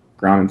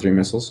 Grom and 3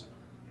 missiles.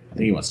 I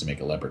think he wants to make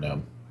a leopard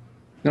gnome.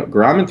 No,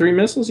 Grom and 3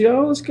 missiles,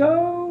 yo, let's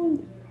go.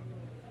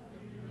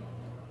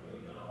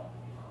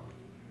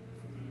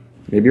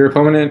 Maybe your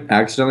opponent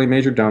accidentally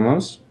Major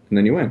Domos, and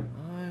then you win.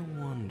 I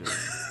wonder.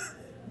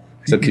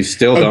 Except you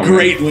still don't A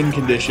great win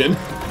condition.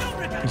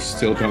 win. You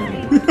still don't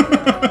win.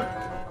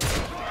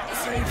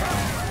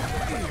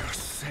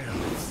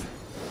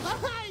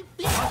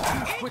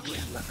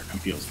 He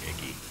feels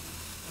icky.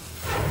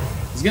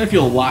 He's gonna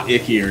feel a lot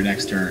ickier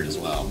next turn as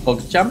well.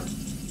 Poke jump.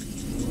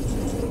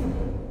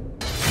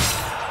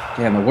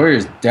 Damn, the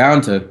Warrior's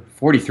down to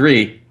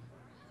 43.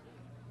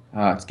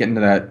 It's getting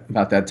to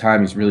about that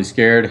time. He's really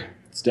scared.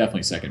 It's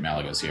definitely second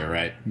Malagos here,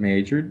 right?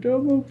 Major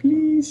Domo,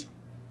 please.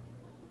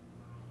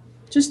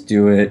 Just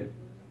do it.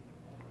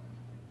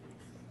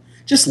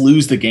 Just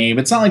lose the game.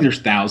 It's not like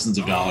there's thousands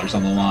of dollars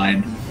on the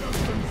line.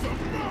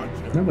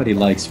 Nobody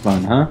likes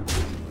fun, huh?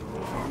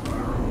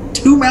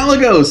 2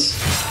 Malagos!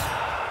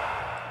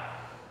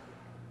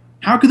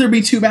 How could there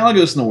be 2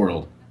 Malagos in the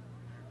world?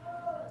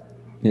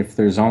 If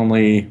there's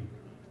only...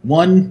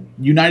 1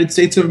 United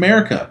States of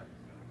America.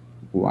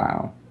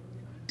 Wow.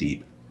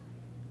 Deep.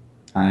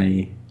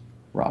 I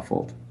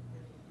ruffled.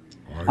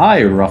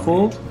 I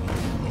ruffled.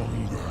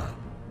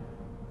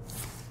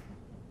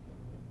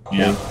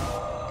 Yeah.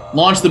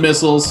 Launch the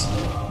missiles.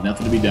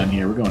 Nothing to be done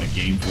here. We're going to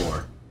game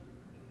 4.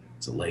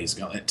 Zalae's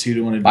got that 2-1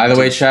 advantage. By the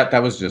way, chat,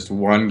 that was just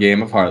 1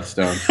 game of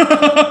Hearthstone.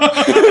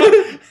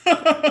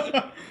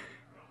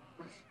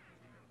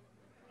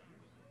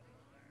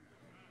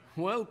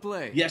 Well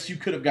played. Yes, you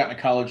could have gotten a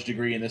college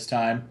degree in this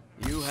time,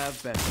 You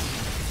have better.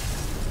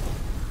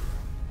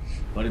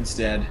 but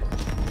instead,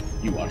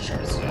 you watched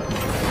Hearthstone.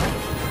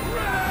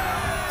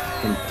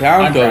 And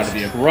down I'm goes proud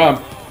of you.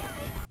 Trump.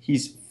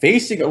 He's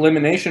facing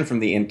elimination from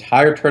the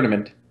entire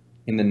tournament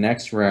in the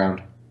next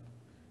round.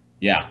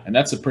 Yeah, and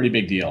that's a pretty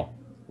big deal.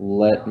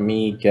 Let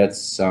me get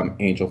some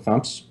angel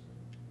thumps.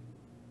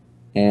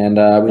 And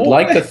we'd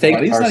like to thank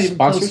he's our not even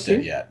close sponsors to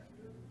it here. yet.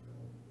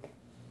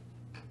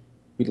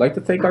 We'd like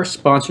to thank our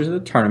sponsors of the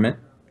tournament,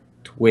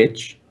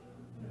 Twitch,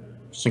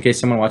 just in case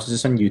someone watches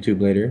this on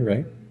YouTube later,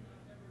 right?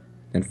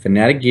 And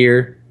Fanatic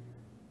Gear,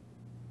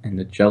 and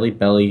the Jelly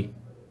Belly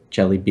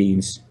Jelly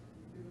Beans.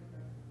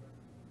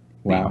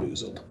 Wow. Bean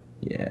boozled.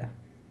 Yeah.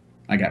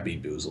 I got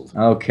bean boozled.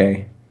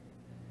 Okay.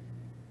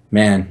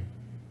 Man.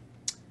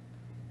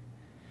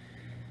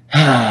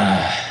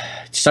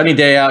 Sunny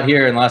day out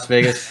here in Las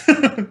Vegas.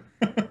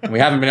 We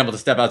haven't been able to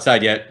step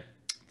outside yet,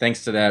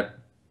 thanks to that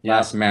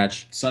last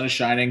match. Sun is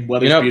shining.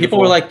 Weather's beautiful. People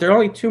were like, there are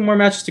only 2 more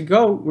matches to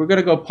go. We're going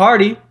to go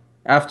party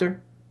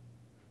after.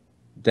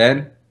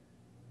 Then,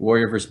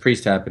 Warrior vs.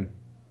 Priest happened.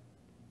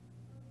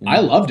 I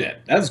loved it.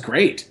 That was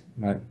great.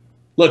 Right.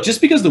 Look, just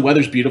because the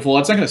weather's beautiful,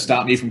 that's not going to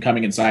stop me from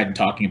coming inside and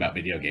talking about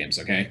video games,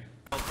 okay?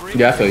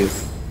 Yeah, I feel you.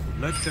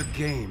 Let the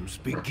games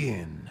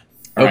begin.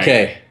 All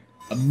Okay. right.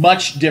 A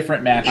much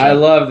different matchup. I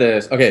love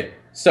this. Okay,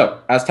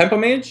 so, as Tempo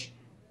Mage,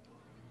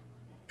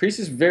 Priest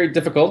is very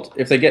difficult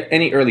if they get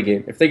any early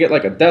game. If they get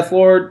like a Death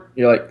Lord,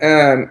 you're like,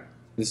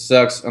 this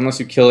sucks. Unless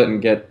you kill it and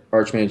get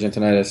Archmage and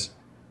Tinnitus,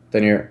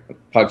 then you're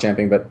pog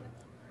champing. But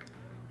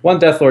one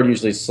Death Lord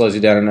usually slows you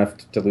down enough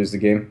to lose the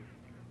game.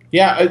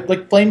 Yeah,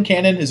 like Flame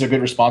Cannon is a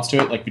good response to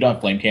it. Like, if you don't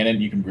have Flame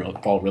Cannon, you can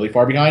fall really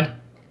far behind.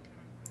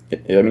 I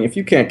mean, if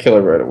you can't kill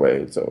it right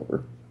away, it's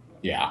over.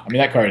 Yeah, I mean,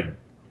 that card,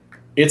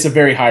 it's a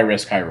very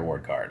high-risk,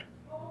 high-reward card.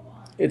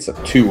 It's a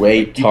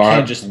 2/8 You taunt.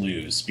 can't just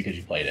lose because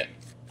you played it.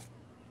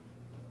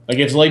 Like,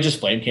 if Zalae just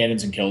Flame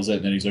Cannons and kills it,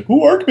 and then he's like,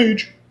 ooh,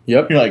 Archmage.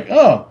 Yep. You're like,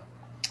 oh.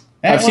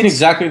 I've seen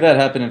exactly that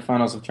happen in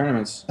finals of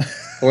tournaments.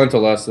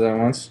 Valento lost to that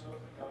once.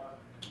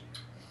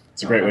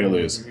 It's a great way to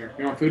lose. You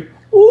want food?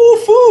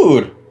 Ooh,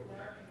 food!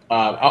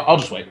 I'll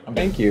just wait.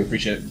 Thank you.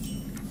 Appreciate it.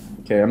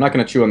 Okay, I'm not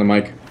going to chew on the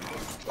mic.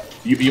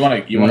 You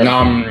want to...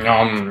 Nom,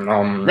 nom,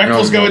 nom,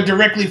 Rectal's nom, going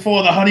directly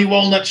for the honey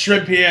walnut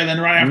shrimp here, and then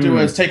right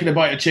afterwards, taking a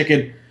bite of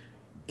chicken.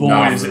 Boy,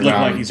 Nom, does it look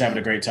nom. like he's having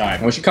a great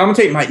time. I should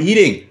commentate my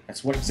eating.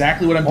 That's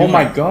exactly what I'm Oh doing.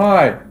 my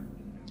god.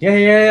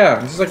 Yeah.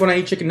 This is like when I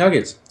eat chicken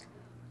nuggets.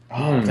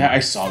 Oh, I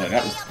saw that.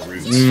 That was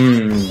brute.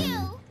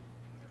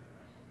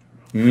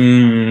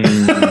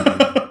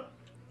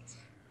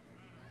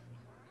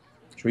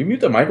 Should we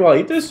mute the mic while I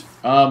eat this?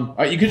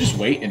 You could just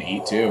wait and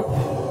eat, too.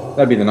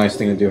 That'd be the nice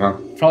thing to do, huh?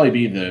 Probably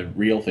be the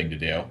real thing to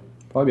do.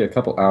 Probably be a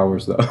couple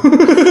hours, though. A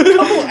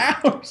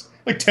couple hours.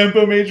 Like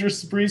Tempo Mage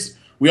versus Priest.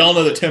 We all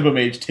know that Tempo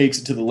Mage takes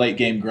it to the late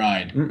game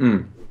grind.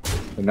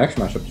 The next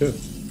matchup, too.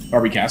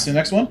 Are we casting the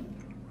next one?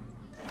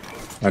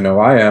 I know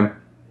I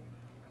am.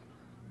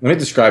 Let me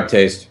describe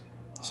taste.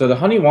 So the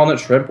honey walnut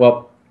shrimp,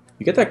 well,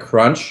 you get that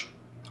crunch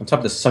on top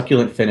of the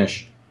succulent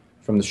finish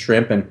from the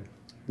shrimp and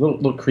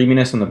little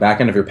creaminess on the back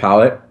end of your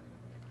palate.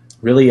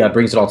 Really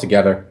brings it all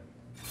together.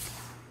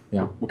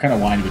 Yeah. What kind of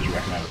wine would you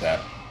recommend with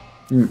that?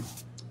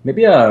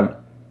 Maybe a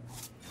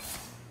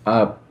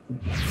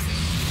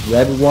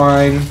red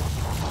wine.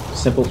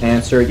 Simple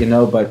answer,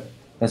 but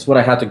that's what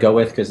I had to go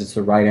with because it's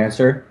the right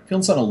answer.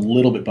 Feeling something a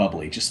little bit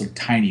bubbly, just a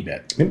tiny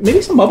bit.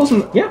 Maybe some bubbles.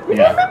 Maybe a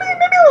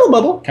little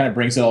bubble. Kind of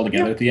brings it all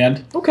together at the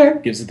end. Okay.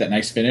 Gives it that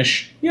nice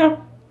finish. Yeah.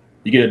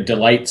 You get a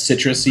delight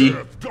citrusy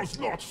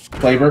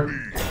flavor.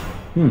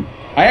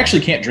 I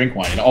actually can't drink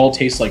wine. It all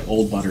tastes like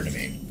old butter to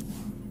me.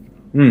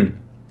 And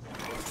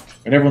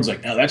everyone's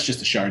like, no, that's just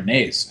the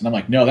Chardonnays. And I'm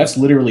like, no, that's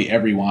literally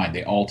every wine.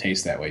 They all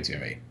taste that way to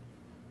me.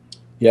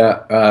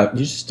 Yeah, you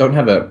just don't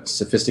have a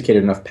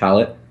sophisticated enough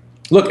palate.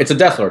 Look, it's a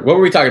Death Lord. What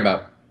were we talking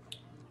about?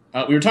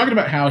 We were talking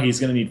about how he's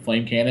going to need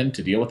Flame Cannon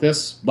to deal with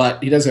this,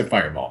 but he does have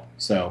Fireball,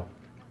 so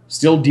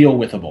still deal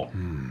withable.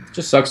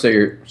 Just sucks that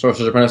your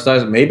Sorcerer's Apprentice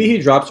dies. Maybe he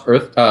drops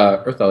Earth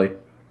Ellie.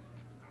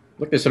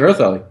 Look, it's an Earth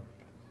Ellie.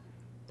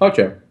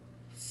 Pogchamp.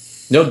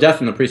 No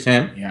death in the priest's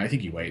hand. Yeah, I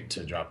think you wait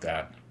to drop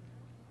that.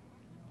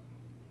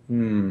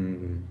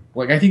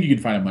 Like, I think you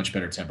could find a much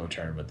better tempo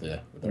turn with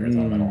the Earth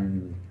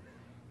Elemental.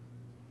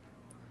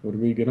 What are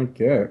we gonna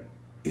get?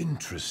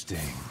 Interesting.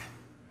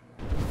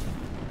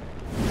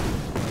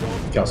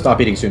 Okay, I'll stop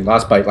eating soon.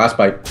 Last bite. I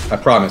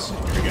promise. Here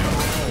we go.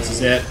 This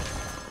is it.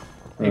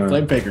 Hey,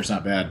 Flame Faker's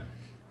not bad.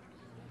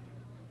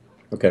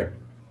 Okay,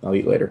 I'll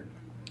eat later.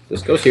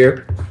 This goes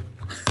here.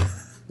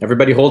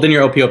 Everybody hold in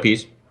your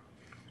OPOPs.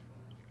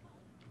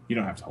 You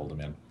don't have to hold them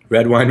in.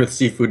 Red wine with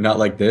seafood, not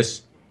like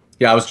this.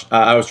 Yeah,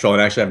 I was trolling.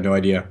 I actually have no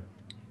idea.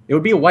 It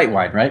would be a white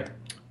wine, right?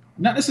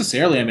 Not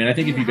necessarily. I mean, I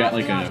think if you got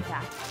like a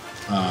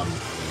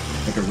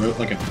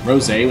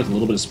rosé with a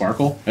little bit of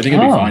sparkle, I think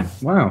it'd be fine.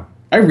 Wow.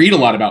 I read a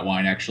lot about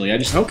wine, actually.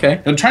 I'm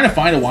trying to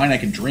find a wine I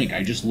can drink.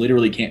 I just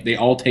literally can't. They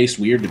all taste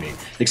weird to me,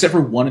 except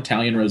for one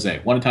Italian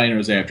rosé. One Italian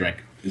rosé I've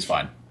drank is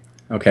fine.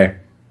 Okay.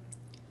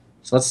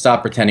 So let's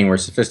stop pretending we're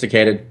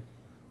sophisticated.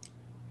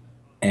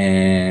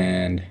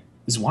 And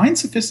is wine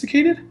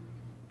sophisticated?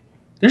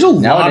 There's a lot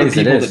of nowadays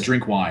people that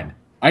drink wine.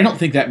 I don't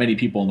think that many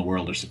people in the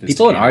world are sophisticated.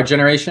 People in our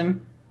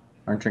generation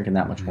aren't drinking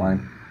that much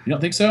wine. You don't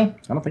think so?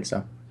 I don't think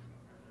so.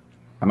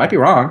 I might be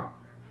wrong.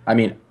 I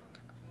mean,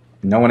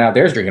 no one out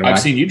there is drinking wine. I've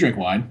seen you drink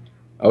wine.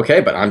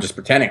 Okay, but I'm just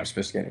pretending I'm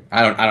sophisticated.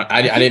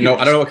 I didn't know.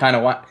 I don't know what kind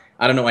of wine.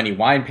 I don't know any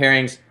wine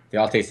pairings. They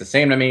all taste the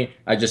same to me.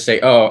 I just say,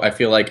 oh, I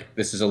feel like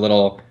this is a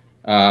little,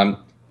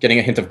 getting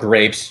a hint of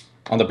grapes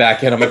on the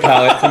back end of my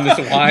palate from this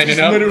wine. You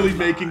know, literally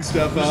making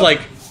stuff up. It's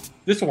like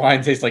this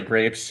wine tastes like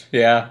grapes.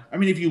 Yeah. I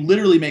mean, if you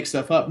literally make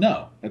stuff up,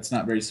 no, that's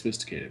not very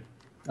sophisticated.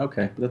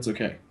 Okay. But that's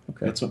okay.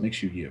 Okay. That's what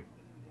makes you you.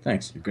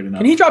 Thanks. You're good enough.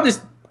 Can he drop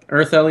this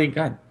Earth Ellie?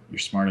 God. You're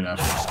smart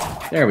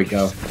enough. There we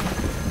go.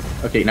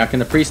 Okay, now can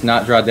the priest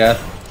not draw death?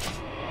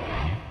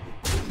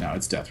 No,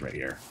 it's death right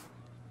here.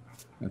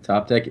 The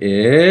top deck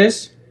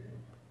is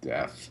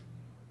Death.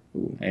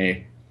 Ooh,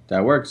 Hey,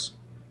 that works.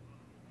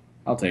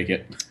 I'll take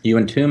it. You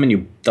entomb and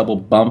you double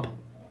bump.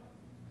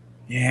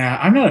 Yeah,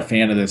 I'm not a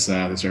fan of this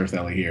this Earth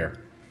Ellie here.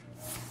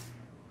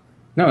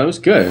 No, it was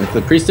good. If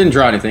the priest didn't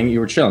draw anything, you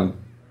were chilling.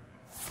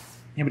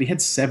 Yeah, but he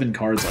had 7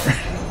 cards already.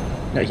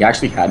 No, he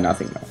actually had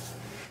nothing though.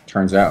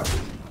 Turns out.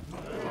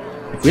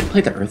 If we had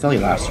played the Earth Ellie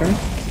last turn.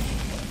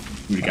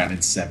 We'd have gotten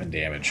in 7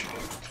 damage.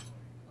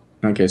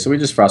 Okay, so we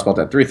just frostbolt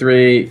that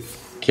 3/3,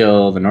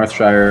 kill the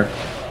Northshire.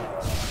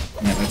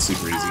 Yeah, that's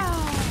super easy.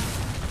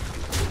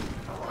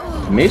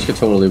 The mage could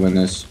totally win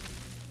this.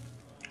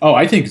 Oh,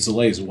 I think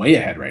Zalae is way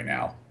ahead right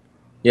now.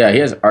 Yeah, he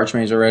has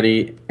Archmage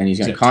already, and he's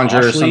gonna conjure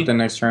or Toshly? something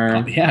next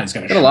turn. Yeah, he's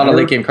got a lot of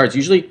late game cards.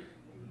 Usually,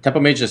 Tempo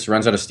Mage just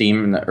runs out of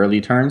steam in the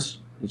early turns.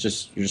 It's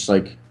just you're just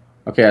like,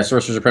 okay, I have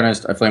Sorcerer's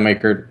Apprentice, I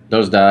Flamemaker,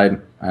 those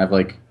died. I have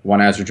like 1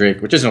 Azure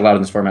Drake, which isn't allowed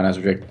in this format,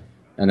 Azure Drake.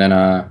 And then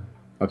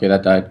okay,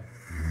 that died.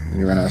 And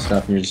you run out of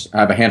stuff, and you just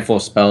have a handful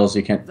of spells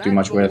you can't do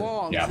much with.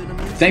 Yeah.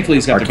 Thankfully,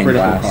 he's got Arcane the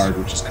critical Blast. card,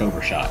 which is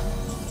Cobra Shot,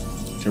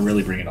 to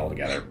really bring it all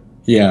together.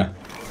 Yeah.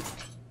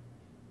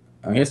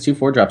 He has 2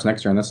 4-drops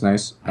next turn. That's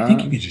nice. I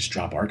think you could just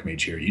drop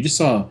Archmage here. You just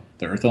saw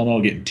the Earth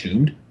Elemental get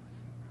entombed,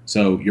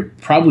 so you're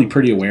probably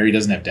pretty aware he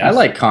doesn't have death. I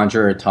like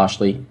Conjure or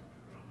Toshly.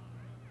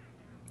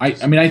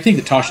 I mean, I think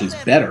that Toshly's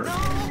better.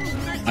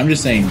 I'm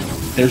just saying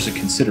there's a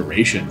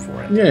consideration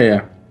for it.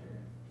 Yeah.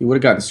 He would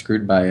have gotten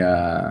screwed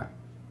by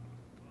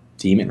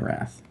Demon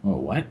Wrath. Oh,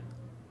 what?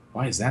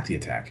 Why is that the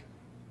attack?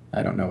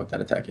 I don't know what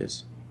that attack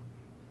is.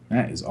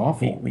 That is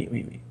awful. Wait.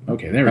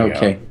 Okay, there we go.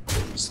 Okay.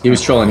 He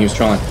was trolling.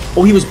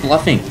 Oh, he was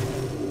bluffing.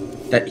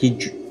 That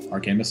he...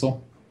 Arcane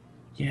Missile?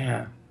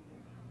 Yeah.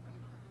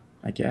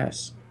 I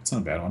guess. It's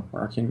not a bad one.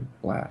 Arcane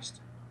Blast.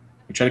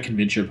 You try to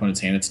convince your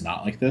opponent's hand it's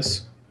not like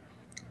this.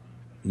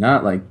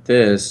 Not like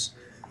this.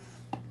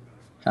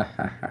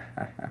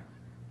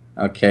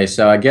 Okay,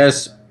 so I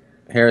guess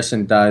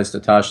Harrison dies to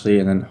Toshly,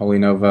 and then Holy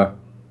Nova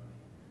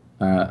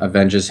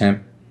avenges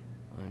him.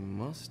 I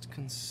must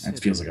consider.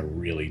 That feels like a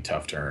really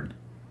tough turn.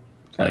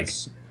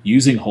 That's- Like,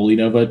 using Holy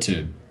Nova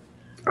to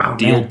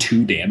deal man.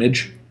 2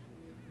 damage.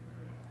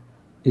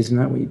 Isn't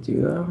that what you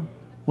do, though?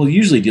 Well, it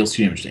usually deals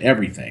 2 damage to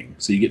everything,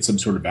 so you get some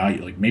sort of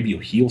value. Like, maybe you'll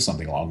heal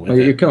something along with Well,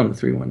 you're it. killing the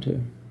 3/1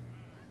 too.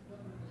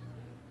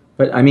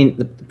 But I mean,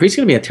 the priest's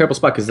gonna be in a terrible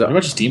spot because What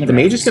about just Demon the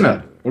Wrath? mage is gonna.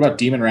 instead? What about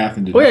Demon Wrath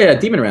and... Oh yeah,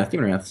 Demon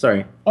Wrath.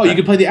 Sorry. Oh, you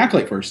could play the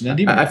Acolyte first and then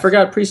Demon I Wrath.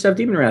 forgot priests have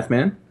Demon Wrath,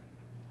 man.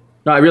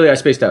 No, I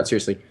spaced out,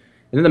 seriously. And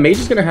then the mage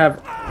is going to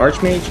have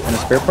Archmage and a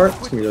spare part.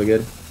 It's going to be really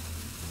good.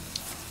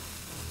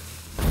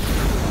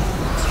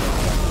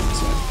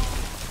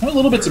 I'm a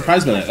little bit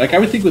surprised by that. Like, I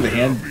would think with a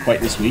hand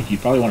quite this weak,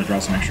 you'd probably want to draw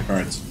some extra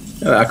cards.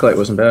 Yeah, the Acolyte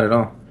wasn't bad at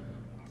all.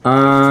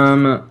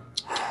 That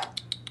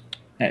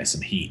is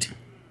some heat.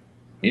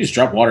 You just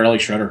drop Water Ellie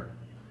Shredder.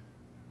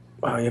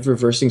 Wow, you have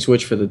reversing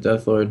switch for the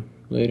Death Lord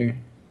later. I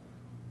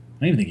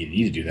don't even think you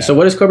need to do that. So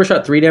what is Cobra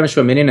Shot? 3 damage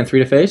to a minion and 3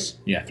 to face?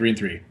 Yeah, 3 and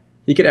 3.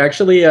 He could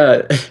actually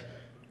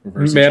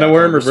Reversing Mana Shot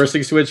Worm, Cobras.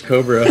 reversing switch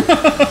Cobra.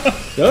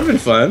 That would have been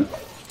fun.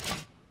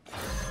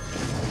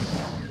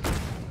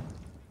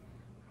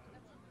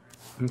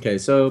 Okay,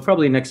 so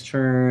probably next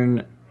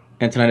turn,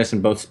 Antonidas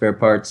and both spare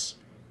parts.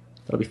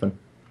 That'll be fun.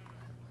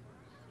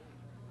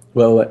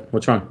 Well,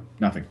 what's wrong?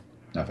 Nothing.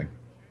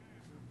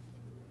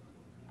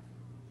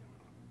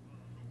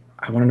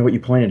 I want to know what you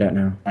pointed at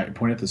now. I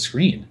point at the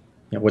screen.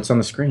 Yeah, what's on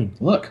the screen?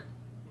 Look.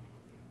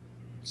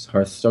 It's a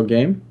Hearthstone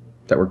game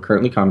that we're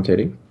currently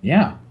commentating.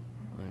 Yeah.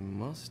 I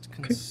must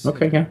consider.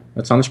 Okay, yeah,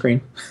 that's on the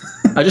screen.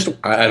 I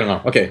don't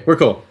know. Okay, we're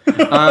cool.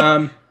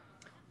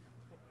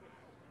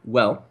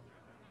 Well,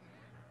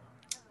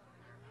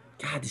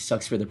 God, this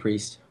sucks for the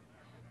priest.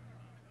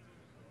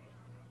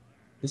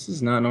 This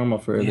is not normal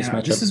for this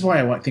matchup. This is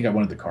why I think I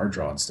wanted the card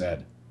draw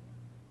instead.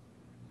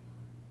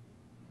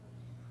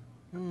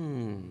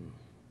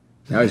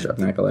 Now he's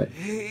dropping Acolyte.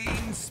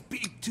 Pain,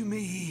 speak to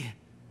me.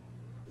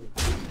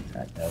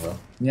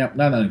 Yep,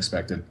 not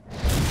unexpected.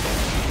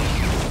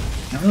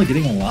 Not really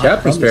getting a lot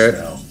Captain from this, Spirit.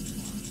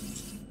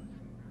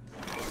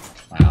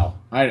 though. Wow.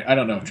 I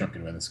don't know if Trump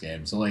can win this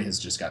game. Zalae has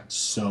just got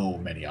so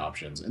many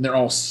options, and they're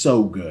all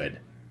so good.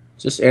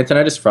 Just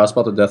Antonidas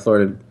Frostbolt the Death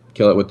Lord and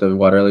kill it with the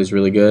Water Lily is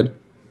really good.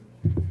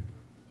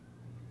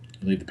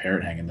 Leave the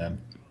parrot hanging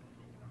then.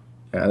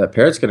 Yeah, that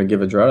parrot's going to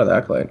give a draw to the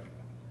Acolyte.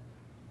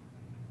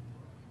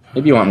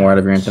 Maybe you want more out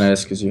of your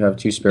Antonidas because you have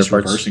 2 spare Just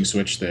parts. reversing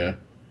switch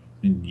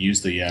and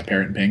use the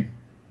parrot and ping.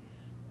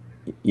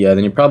 Yeah,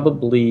 then you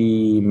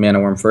probably Mana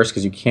Worm first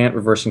because you can't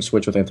reversing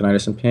switch with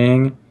Antonidas and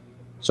ping.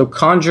 So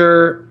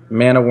Conjure,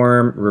 Mana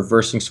Worm,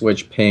 reversing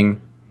switch, ping.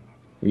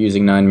 You're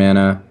using 9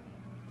 mana.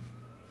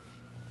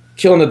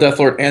 Killing the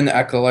Deathlord and the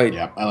Acolyte.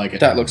 Yeah, I like it.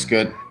 That looks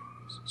good.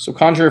 So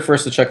Conjure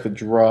first to check the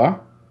draw.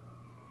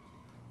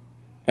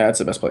 Yeah, that's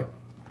the best play.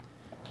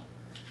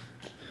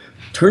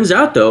 Turns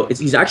out, though,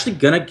 he's actually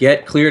going to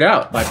get cleared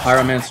out by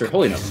Pyromancer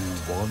Holy Note.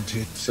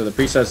 So the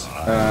priest has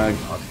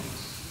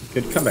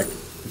good comeback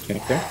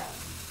mechanic there.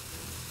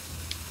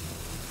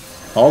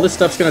 All this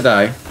stuff's going to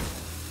die.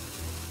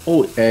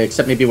 Oh,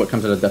 except maybe what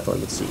comes out of Deathlord.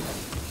 Let's see.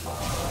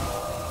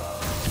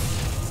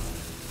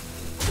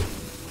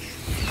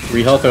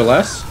 3 health or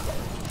less.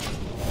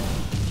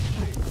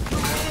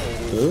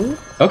 Ooh.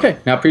 Okay,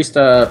 now priest,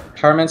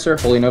 Pyromancer,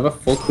 Holy Nova,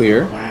 full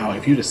clear. Wow,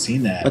 if you'd have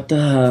seen that. But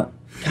the...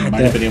 God,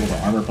 might have been able to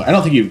armor play. I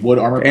don't think he would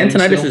armor play.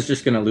 Antonidas is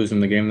just going to lose him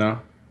the game, though.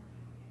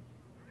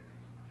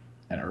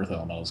 And Earth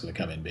Elemental is going to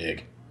come in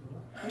big.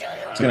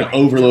 It's going to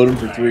overload him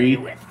for 3.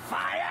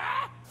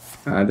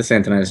 This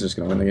Antonidas is just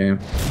going to win the game.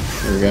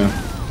 There we go.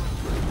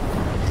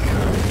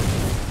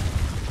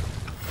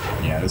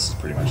 Yeah, this is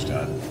pretty much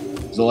done.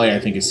 Zalae, I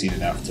think, has seen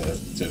enough to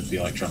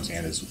feel like Trump's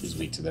hand is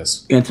weak to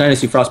this.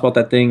 Antonidas, you frostbolt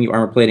that thing, you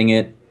armor plating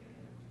it.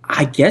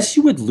 I guess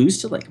you would lose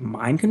to, like,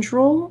 Mind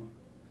Control?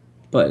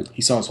 But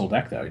he saw his whole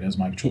deck, though. He knows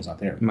Mind Control's not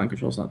there. Mind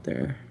Control's not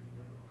there.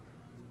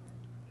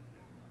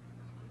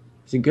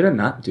 Is he gonna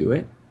not do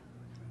it?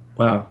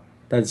 Wow,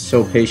 that's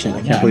so patient.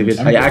 I can't believe it.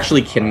 I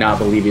actually cannot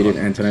believe he did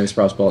Antonidas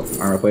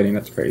Frostbolt armor plating.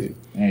 That's crazy.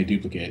 Hey,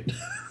 duplicate.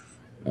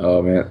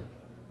 Oh man,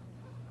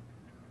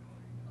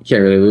 you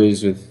can't really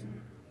lose with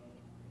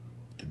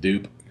the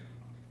dupe.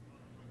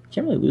 You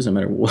can't really lose no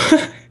matter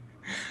what.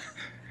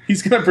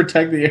 He's gonna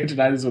protect the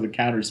Antonidas with a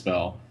counter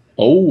spell.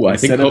 Oh, I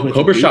think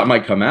Cobra Shot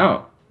might come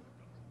out.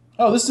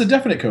 Oh, this is a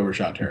definite Cobra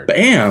Shot turn.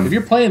 Bam! If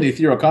you're playing the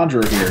Ethereal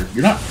Conjurer here,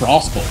 you're not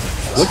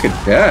Frostbolting. Look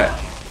at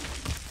that.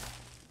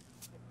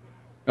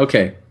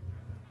 Okay.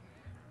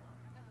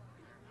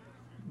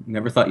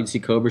 Never thought you'd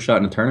see Cobra Shot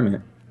in a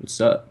tournament. What's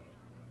up?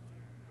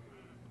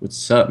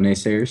 What's up,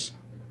 naysayers?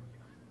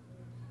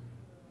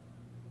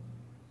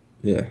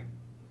 Yeah.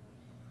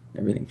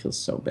 Everything feels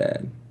so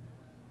bad.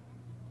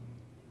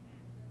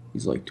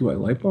 He's like, do I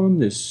light bomb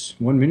this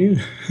 1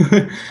 minion?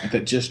 Like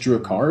that just drew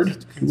a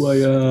card? Do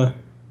I,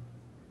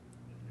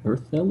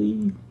 Earth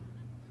Ellie?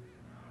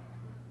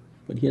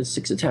 But he has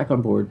 6 attack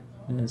on board.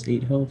 And has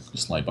 8 health.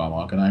 Just light bomb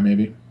Archon,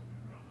 maybe.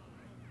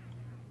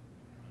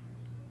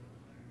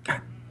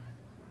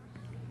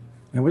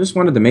 I just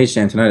wanted the Mage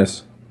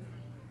Antonidas.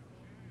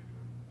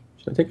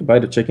 Should I take a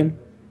bite of chicken?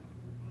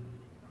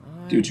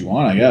 Do what you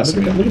want, I guess.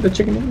 Look at the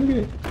chicken. Look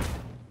at it.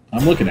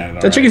 I'm looking at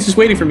it. That chicken's just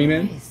waiting for me,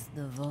 man.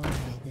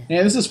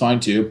 Yeah, this is fine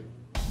too.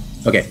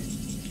 Okay.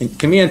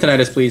 Can we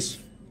Antonidas, please?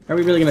 Are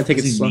we really going to take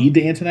it slow? Does he need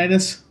the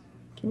Antonidas?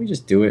 Can we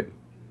just do it?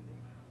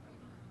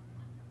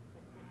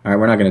 Alright,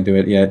 we're not going to do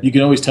it yet. You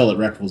can always tell that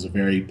Rekful's a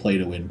very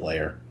play-to-win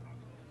player.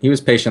 He was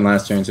patient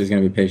last turn, so he's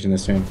going to be patient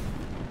this turn.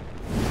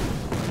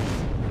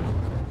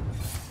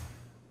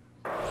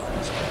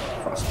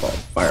 Frostball,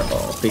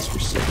 Fireball, face for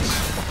 6.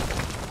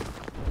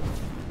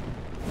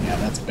 Yeah,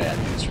 that's bad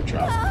news for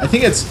Trop. I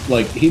think it's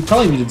like, he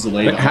probably needed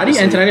Zalae. But had he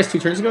Antonidas 2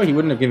 turns ago, he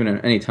wouldn't have given him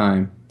any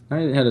time. I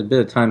had a bit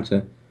of time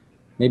to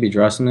maybe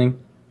draw something.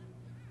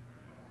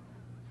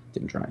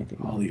 Didn't draw anything.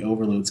 All the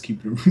overloads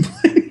keep him from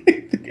playing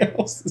anything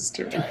else this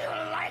turn.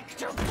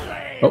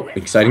 Oh,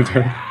 exciting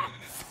turn.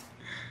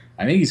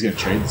 I think he's going to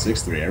trade the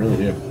 6-3. I really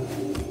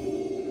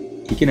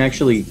do. He can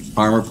actually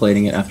armor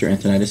plating it after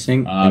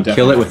Antonidasing and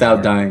kill it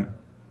without dying.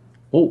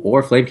 Oh,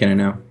 or Flame Cannon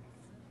now.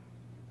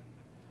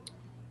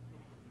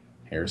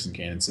 Harrison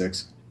Cannon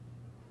 6.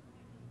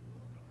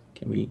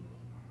 Can we?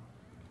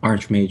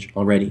 Archmage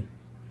already.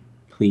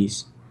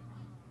 Please.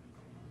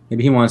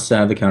 Maybe he wants to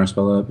have the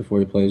counterspell up before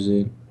he plays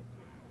it.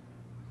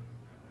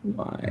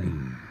 Why?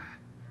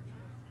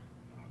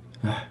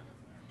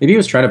 Maybe he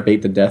was trying to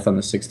bait the death on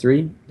the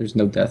 6-3. There's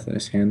no death in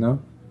his hand,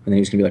 though. And then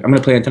he's going to be like, I'm going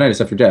to play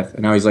Antonidas after death.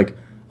 And now he's like,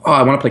 oh,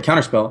 I want to play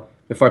counterspell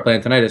before I play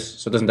Antonidas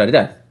so it doesn't die to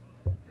death.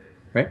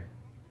 Right?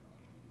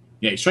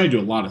 Yeah, he's trying to do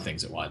a lot of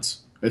things at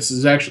once. This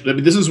is actually, I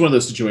mean, this is one of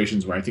those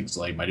situations where I think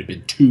Zalae might have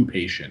been too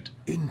patient.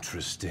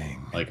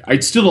 Interesting. Like, I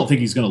still don't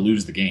think he's going to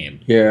lose the game.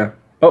 Yeah.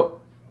 Oh,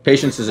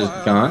 patience is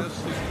gone.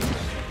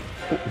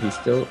 Oh, he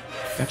still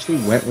actually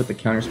went with the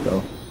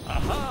counterspell.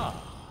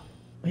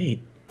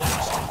 Wait.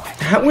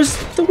 That was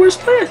the worst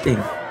play, I think.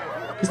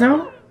 Because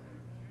now...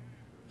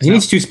 He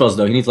needs 2 spells,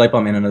 though. He needs Light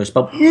Bomb and another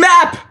spell.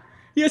 Map!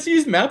 He has to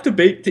use Map to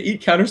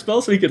eat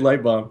counterspell so he could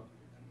Light Bomb.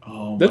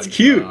 Oh, that's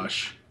cute.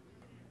 Gosh.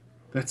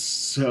 That's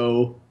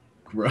so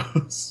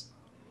gross.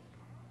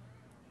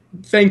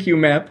 Thank you,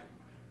 Map.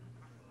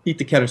 Eat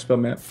the counterspell,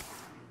 Map.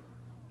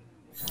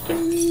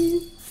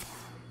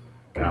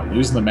 God,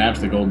 losing the map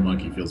to the Golden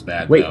Monkey feels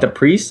bad. Wait, though. the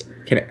Priest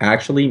can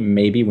actually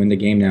maybe win the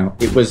game now.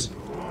 It was...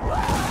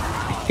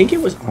 I think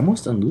it was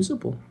almost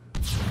unlosable.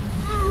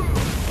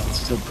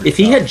 It's Still pretty If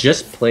he tough. had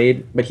just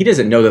played, but he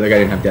doesn't know that the guy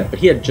didn't have death, but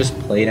he had just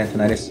played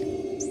Antonidas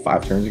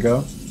 5 turns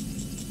ago.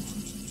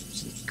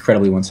 It's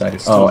incredibly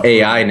one-sided. Still Oh,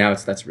 AI, now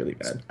that's really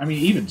bad. I mean,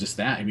 even just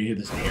that. I mean, he had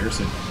this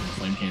Harrison and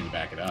Flame Cannon to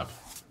back it up.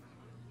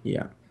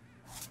 Yeah.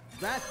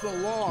 That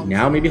belongs.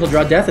 Now maybe he'll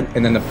draw death,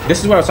 and then this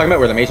is what I was talking about,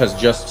 where the mage has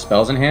just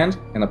spells in hand,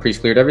 and the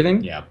priest cleared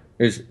everything. Yeah.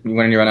 There's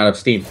when you run out of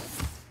steam.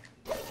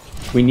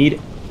 We need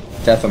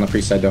death on the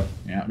priest side, though.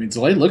 Yeah, I mean,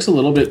 Zalae looks a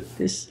little bit...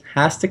 This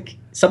has to...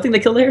 Something to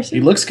kill the Harrison?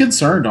 He looks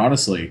concerned,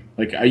 honestly.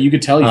 Like, you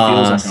could tell he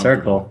feels uncomfortable.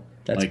 Circle.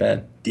 That's like,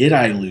 bad. Did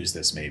I lose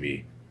this,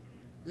 maybe?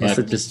 Yes,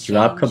 But- it just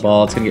drop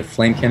Cabal. It's going to get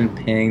Flame Cannon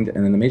pinged,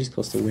 and then the mage is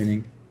close to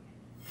winning.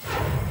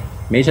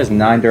 Mage has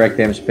 9 direct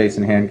damage face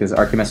in hand, because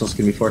Archon is going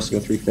to be forced to go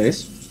 3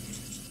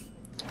 face.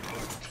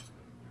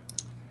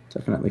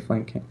 Definitely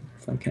Flame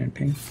Cannon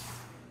ping.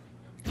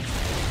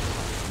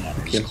 Yeah,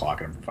 we're just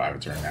clocking him for 5 a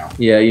turn now.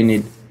 Yeah, you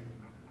need...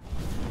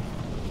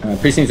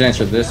 priest needs to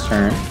answer this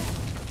turn.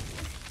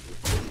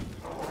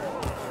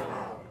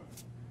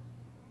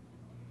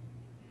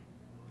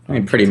 I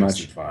mean, pretty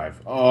much.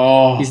 5.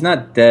 Oh. He's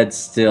not dead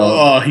still.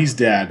 Oh, he's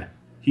dead.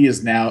 He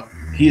is now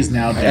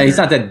dead. He's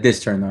not dead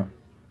this turn, though.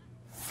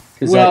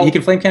 Because Well, he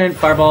can Flame Cannon,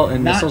 Fireball,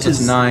 and Not missiles. to,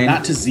 It's 9.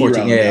 not to 0,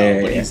 14. no,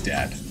 Yeah, but he's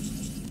dead.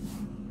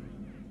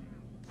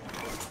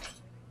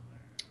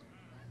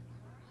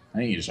 I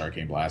think you just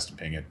Arcane Blast and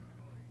ping it.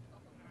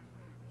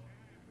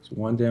 It's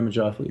 1 damage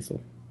off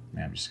lethal.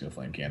 Man, I'm just going to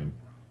Flame Cannon.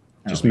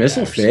 I don't Just think it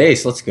missile matters.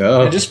 face. Let's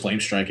go. Yeah, just Flame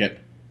Strike it.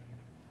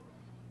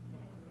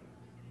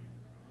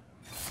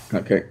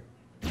 Okay.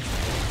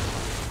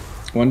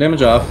 1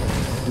 damage off.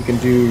 You can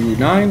do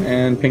 9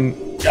 and ping.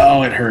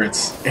 Oh, it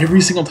hurts. Every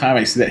single time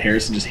I see that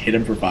Harrison just hit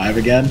him for 5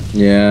 again,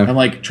 Yeah. I'm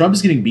like, Trump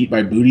is getting beat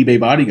by Booty Bay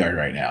Bodyguard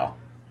right now.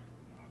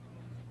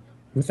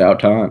 Without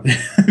time.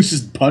 He's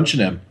just punching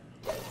him.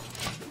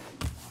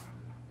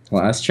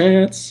 Last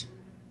chance.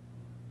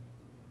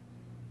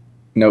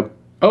 Nope.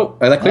 Oh,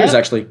 that clears What?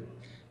 actually.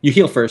 You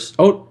heal first.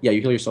 Oh, yeah, you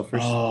heal yourself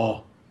first.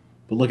 Oh,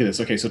 but look at this.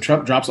 Okay, so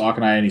Trump drops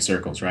Akanai and he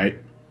circles, right?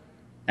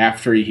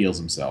 After he heals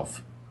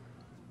himself.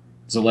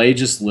 Zalae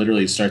just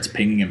literally starts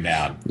pinging him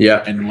down.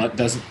 Yeah. And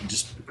doesn't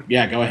just...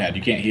 Yeah, go ahead.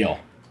 You can't heal. Like,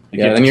 you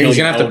Yeah, have then to he's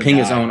kill going to your have to ping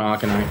his guy. own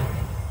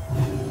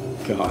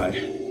Akanai. God.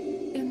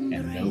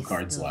 And no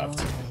cards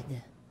left.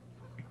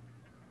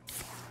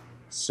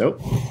 So.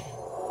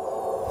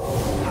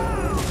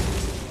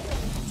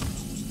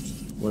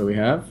 What do we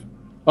have?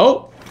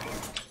 Oh!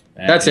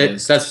 That's it.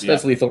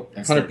 That's lethal.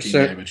 That's 100%. 13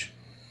 damage.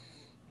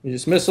 You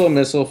just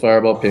missile,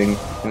 fireball, ping,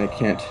 and it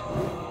can't.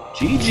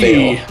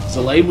 GG.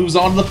 Zalae moves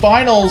on to the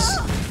finals.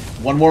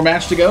 One more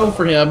match to go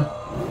for him.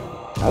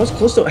 I was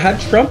close to. Had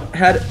Trump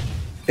had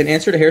an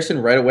answer to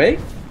Harrison right away,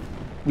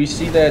 we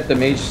see that the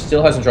mage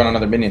still hasn't drawn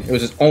another minion. It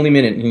was his only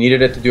minion. He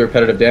needed it to do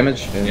repetitive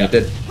damage, and Yeah. it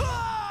did.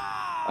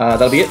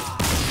 That'll be it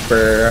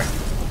for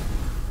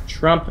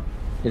Trump.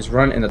 His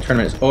run in the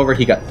tournament is over.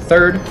 He got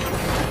 3rd.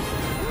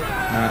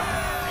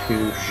 Not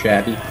too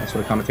shabby. That's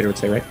what a commentator would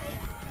say, right?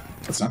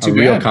 That's not A too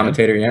real bad.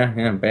 commentator,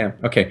 yeah, bam.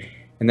 Okay,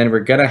 and then we're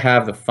gonna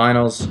have the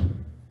finals,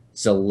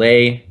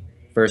 Zalae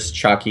versus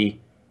Chalky,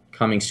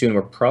 coming soon.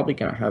 We're probably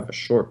gonna have a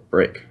short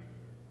break,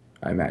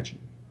 I imagine.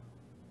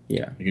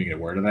 Yeah. You gonna get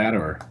word of that,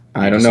 or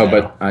I don't just know, now?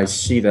 but I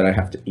see that I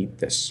have to eat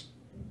this.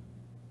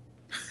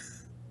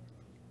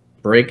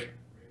 Break.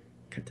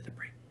 Cut to the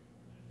break.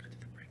 Cut to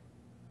the break.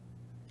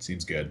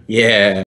 Seems good. Yeah.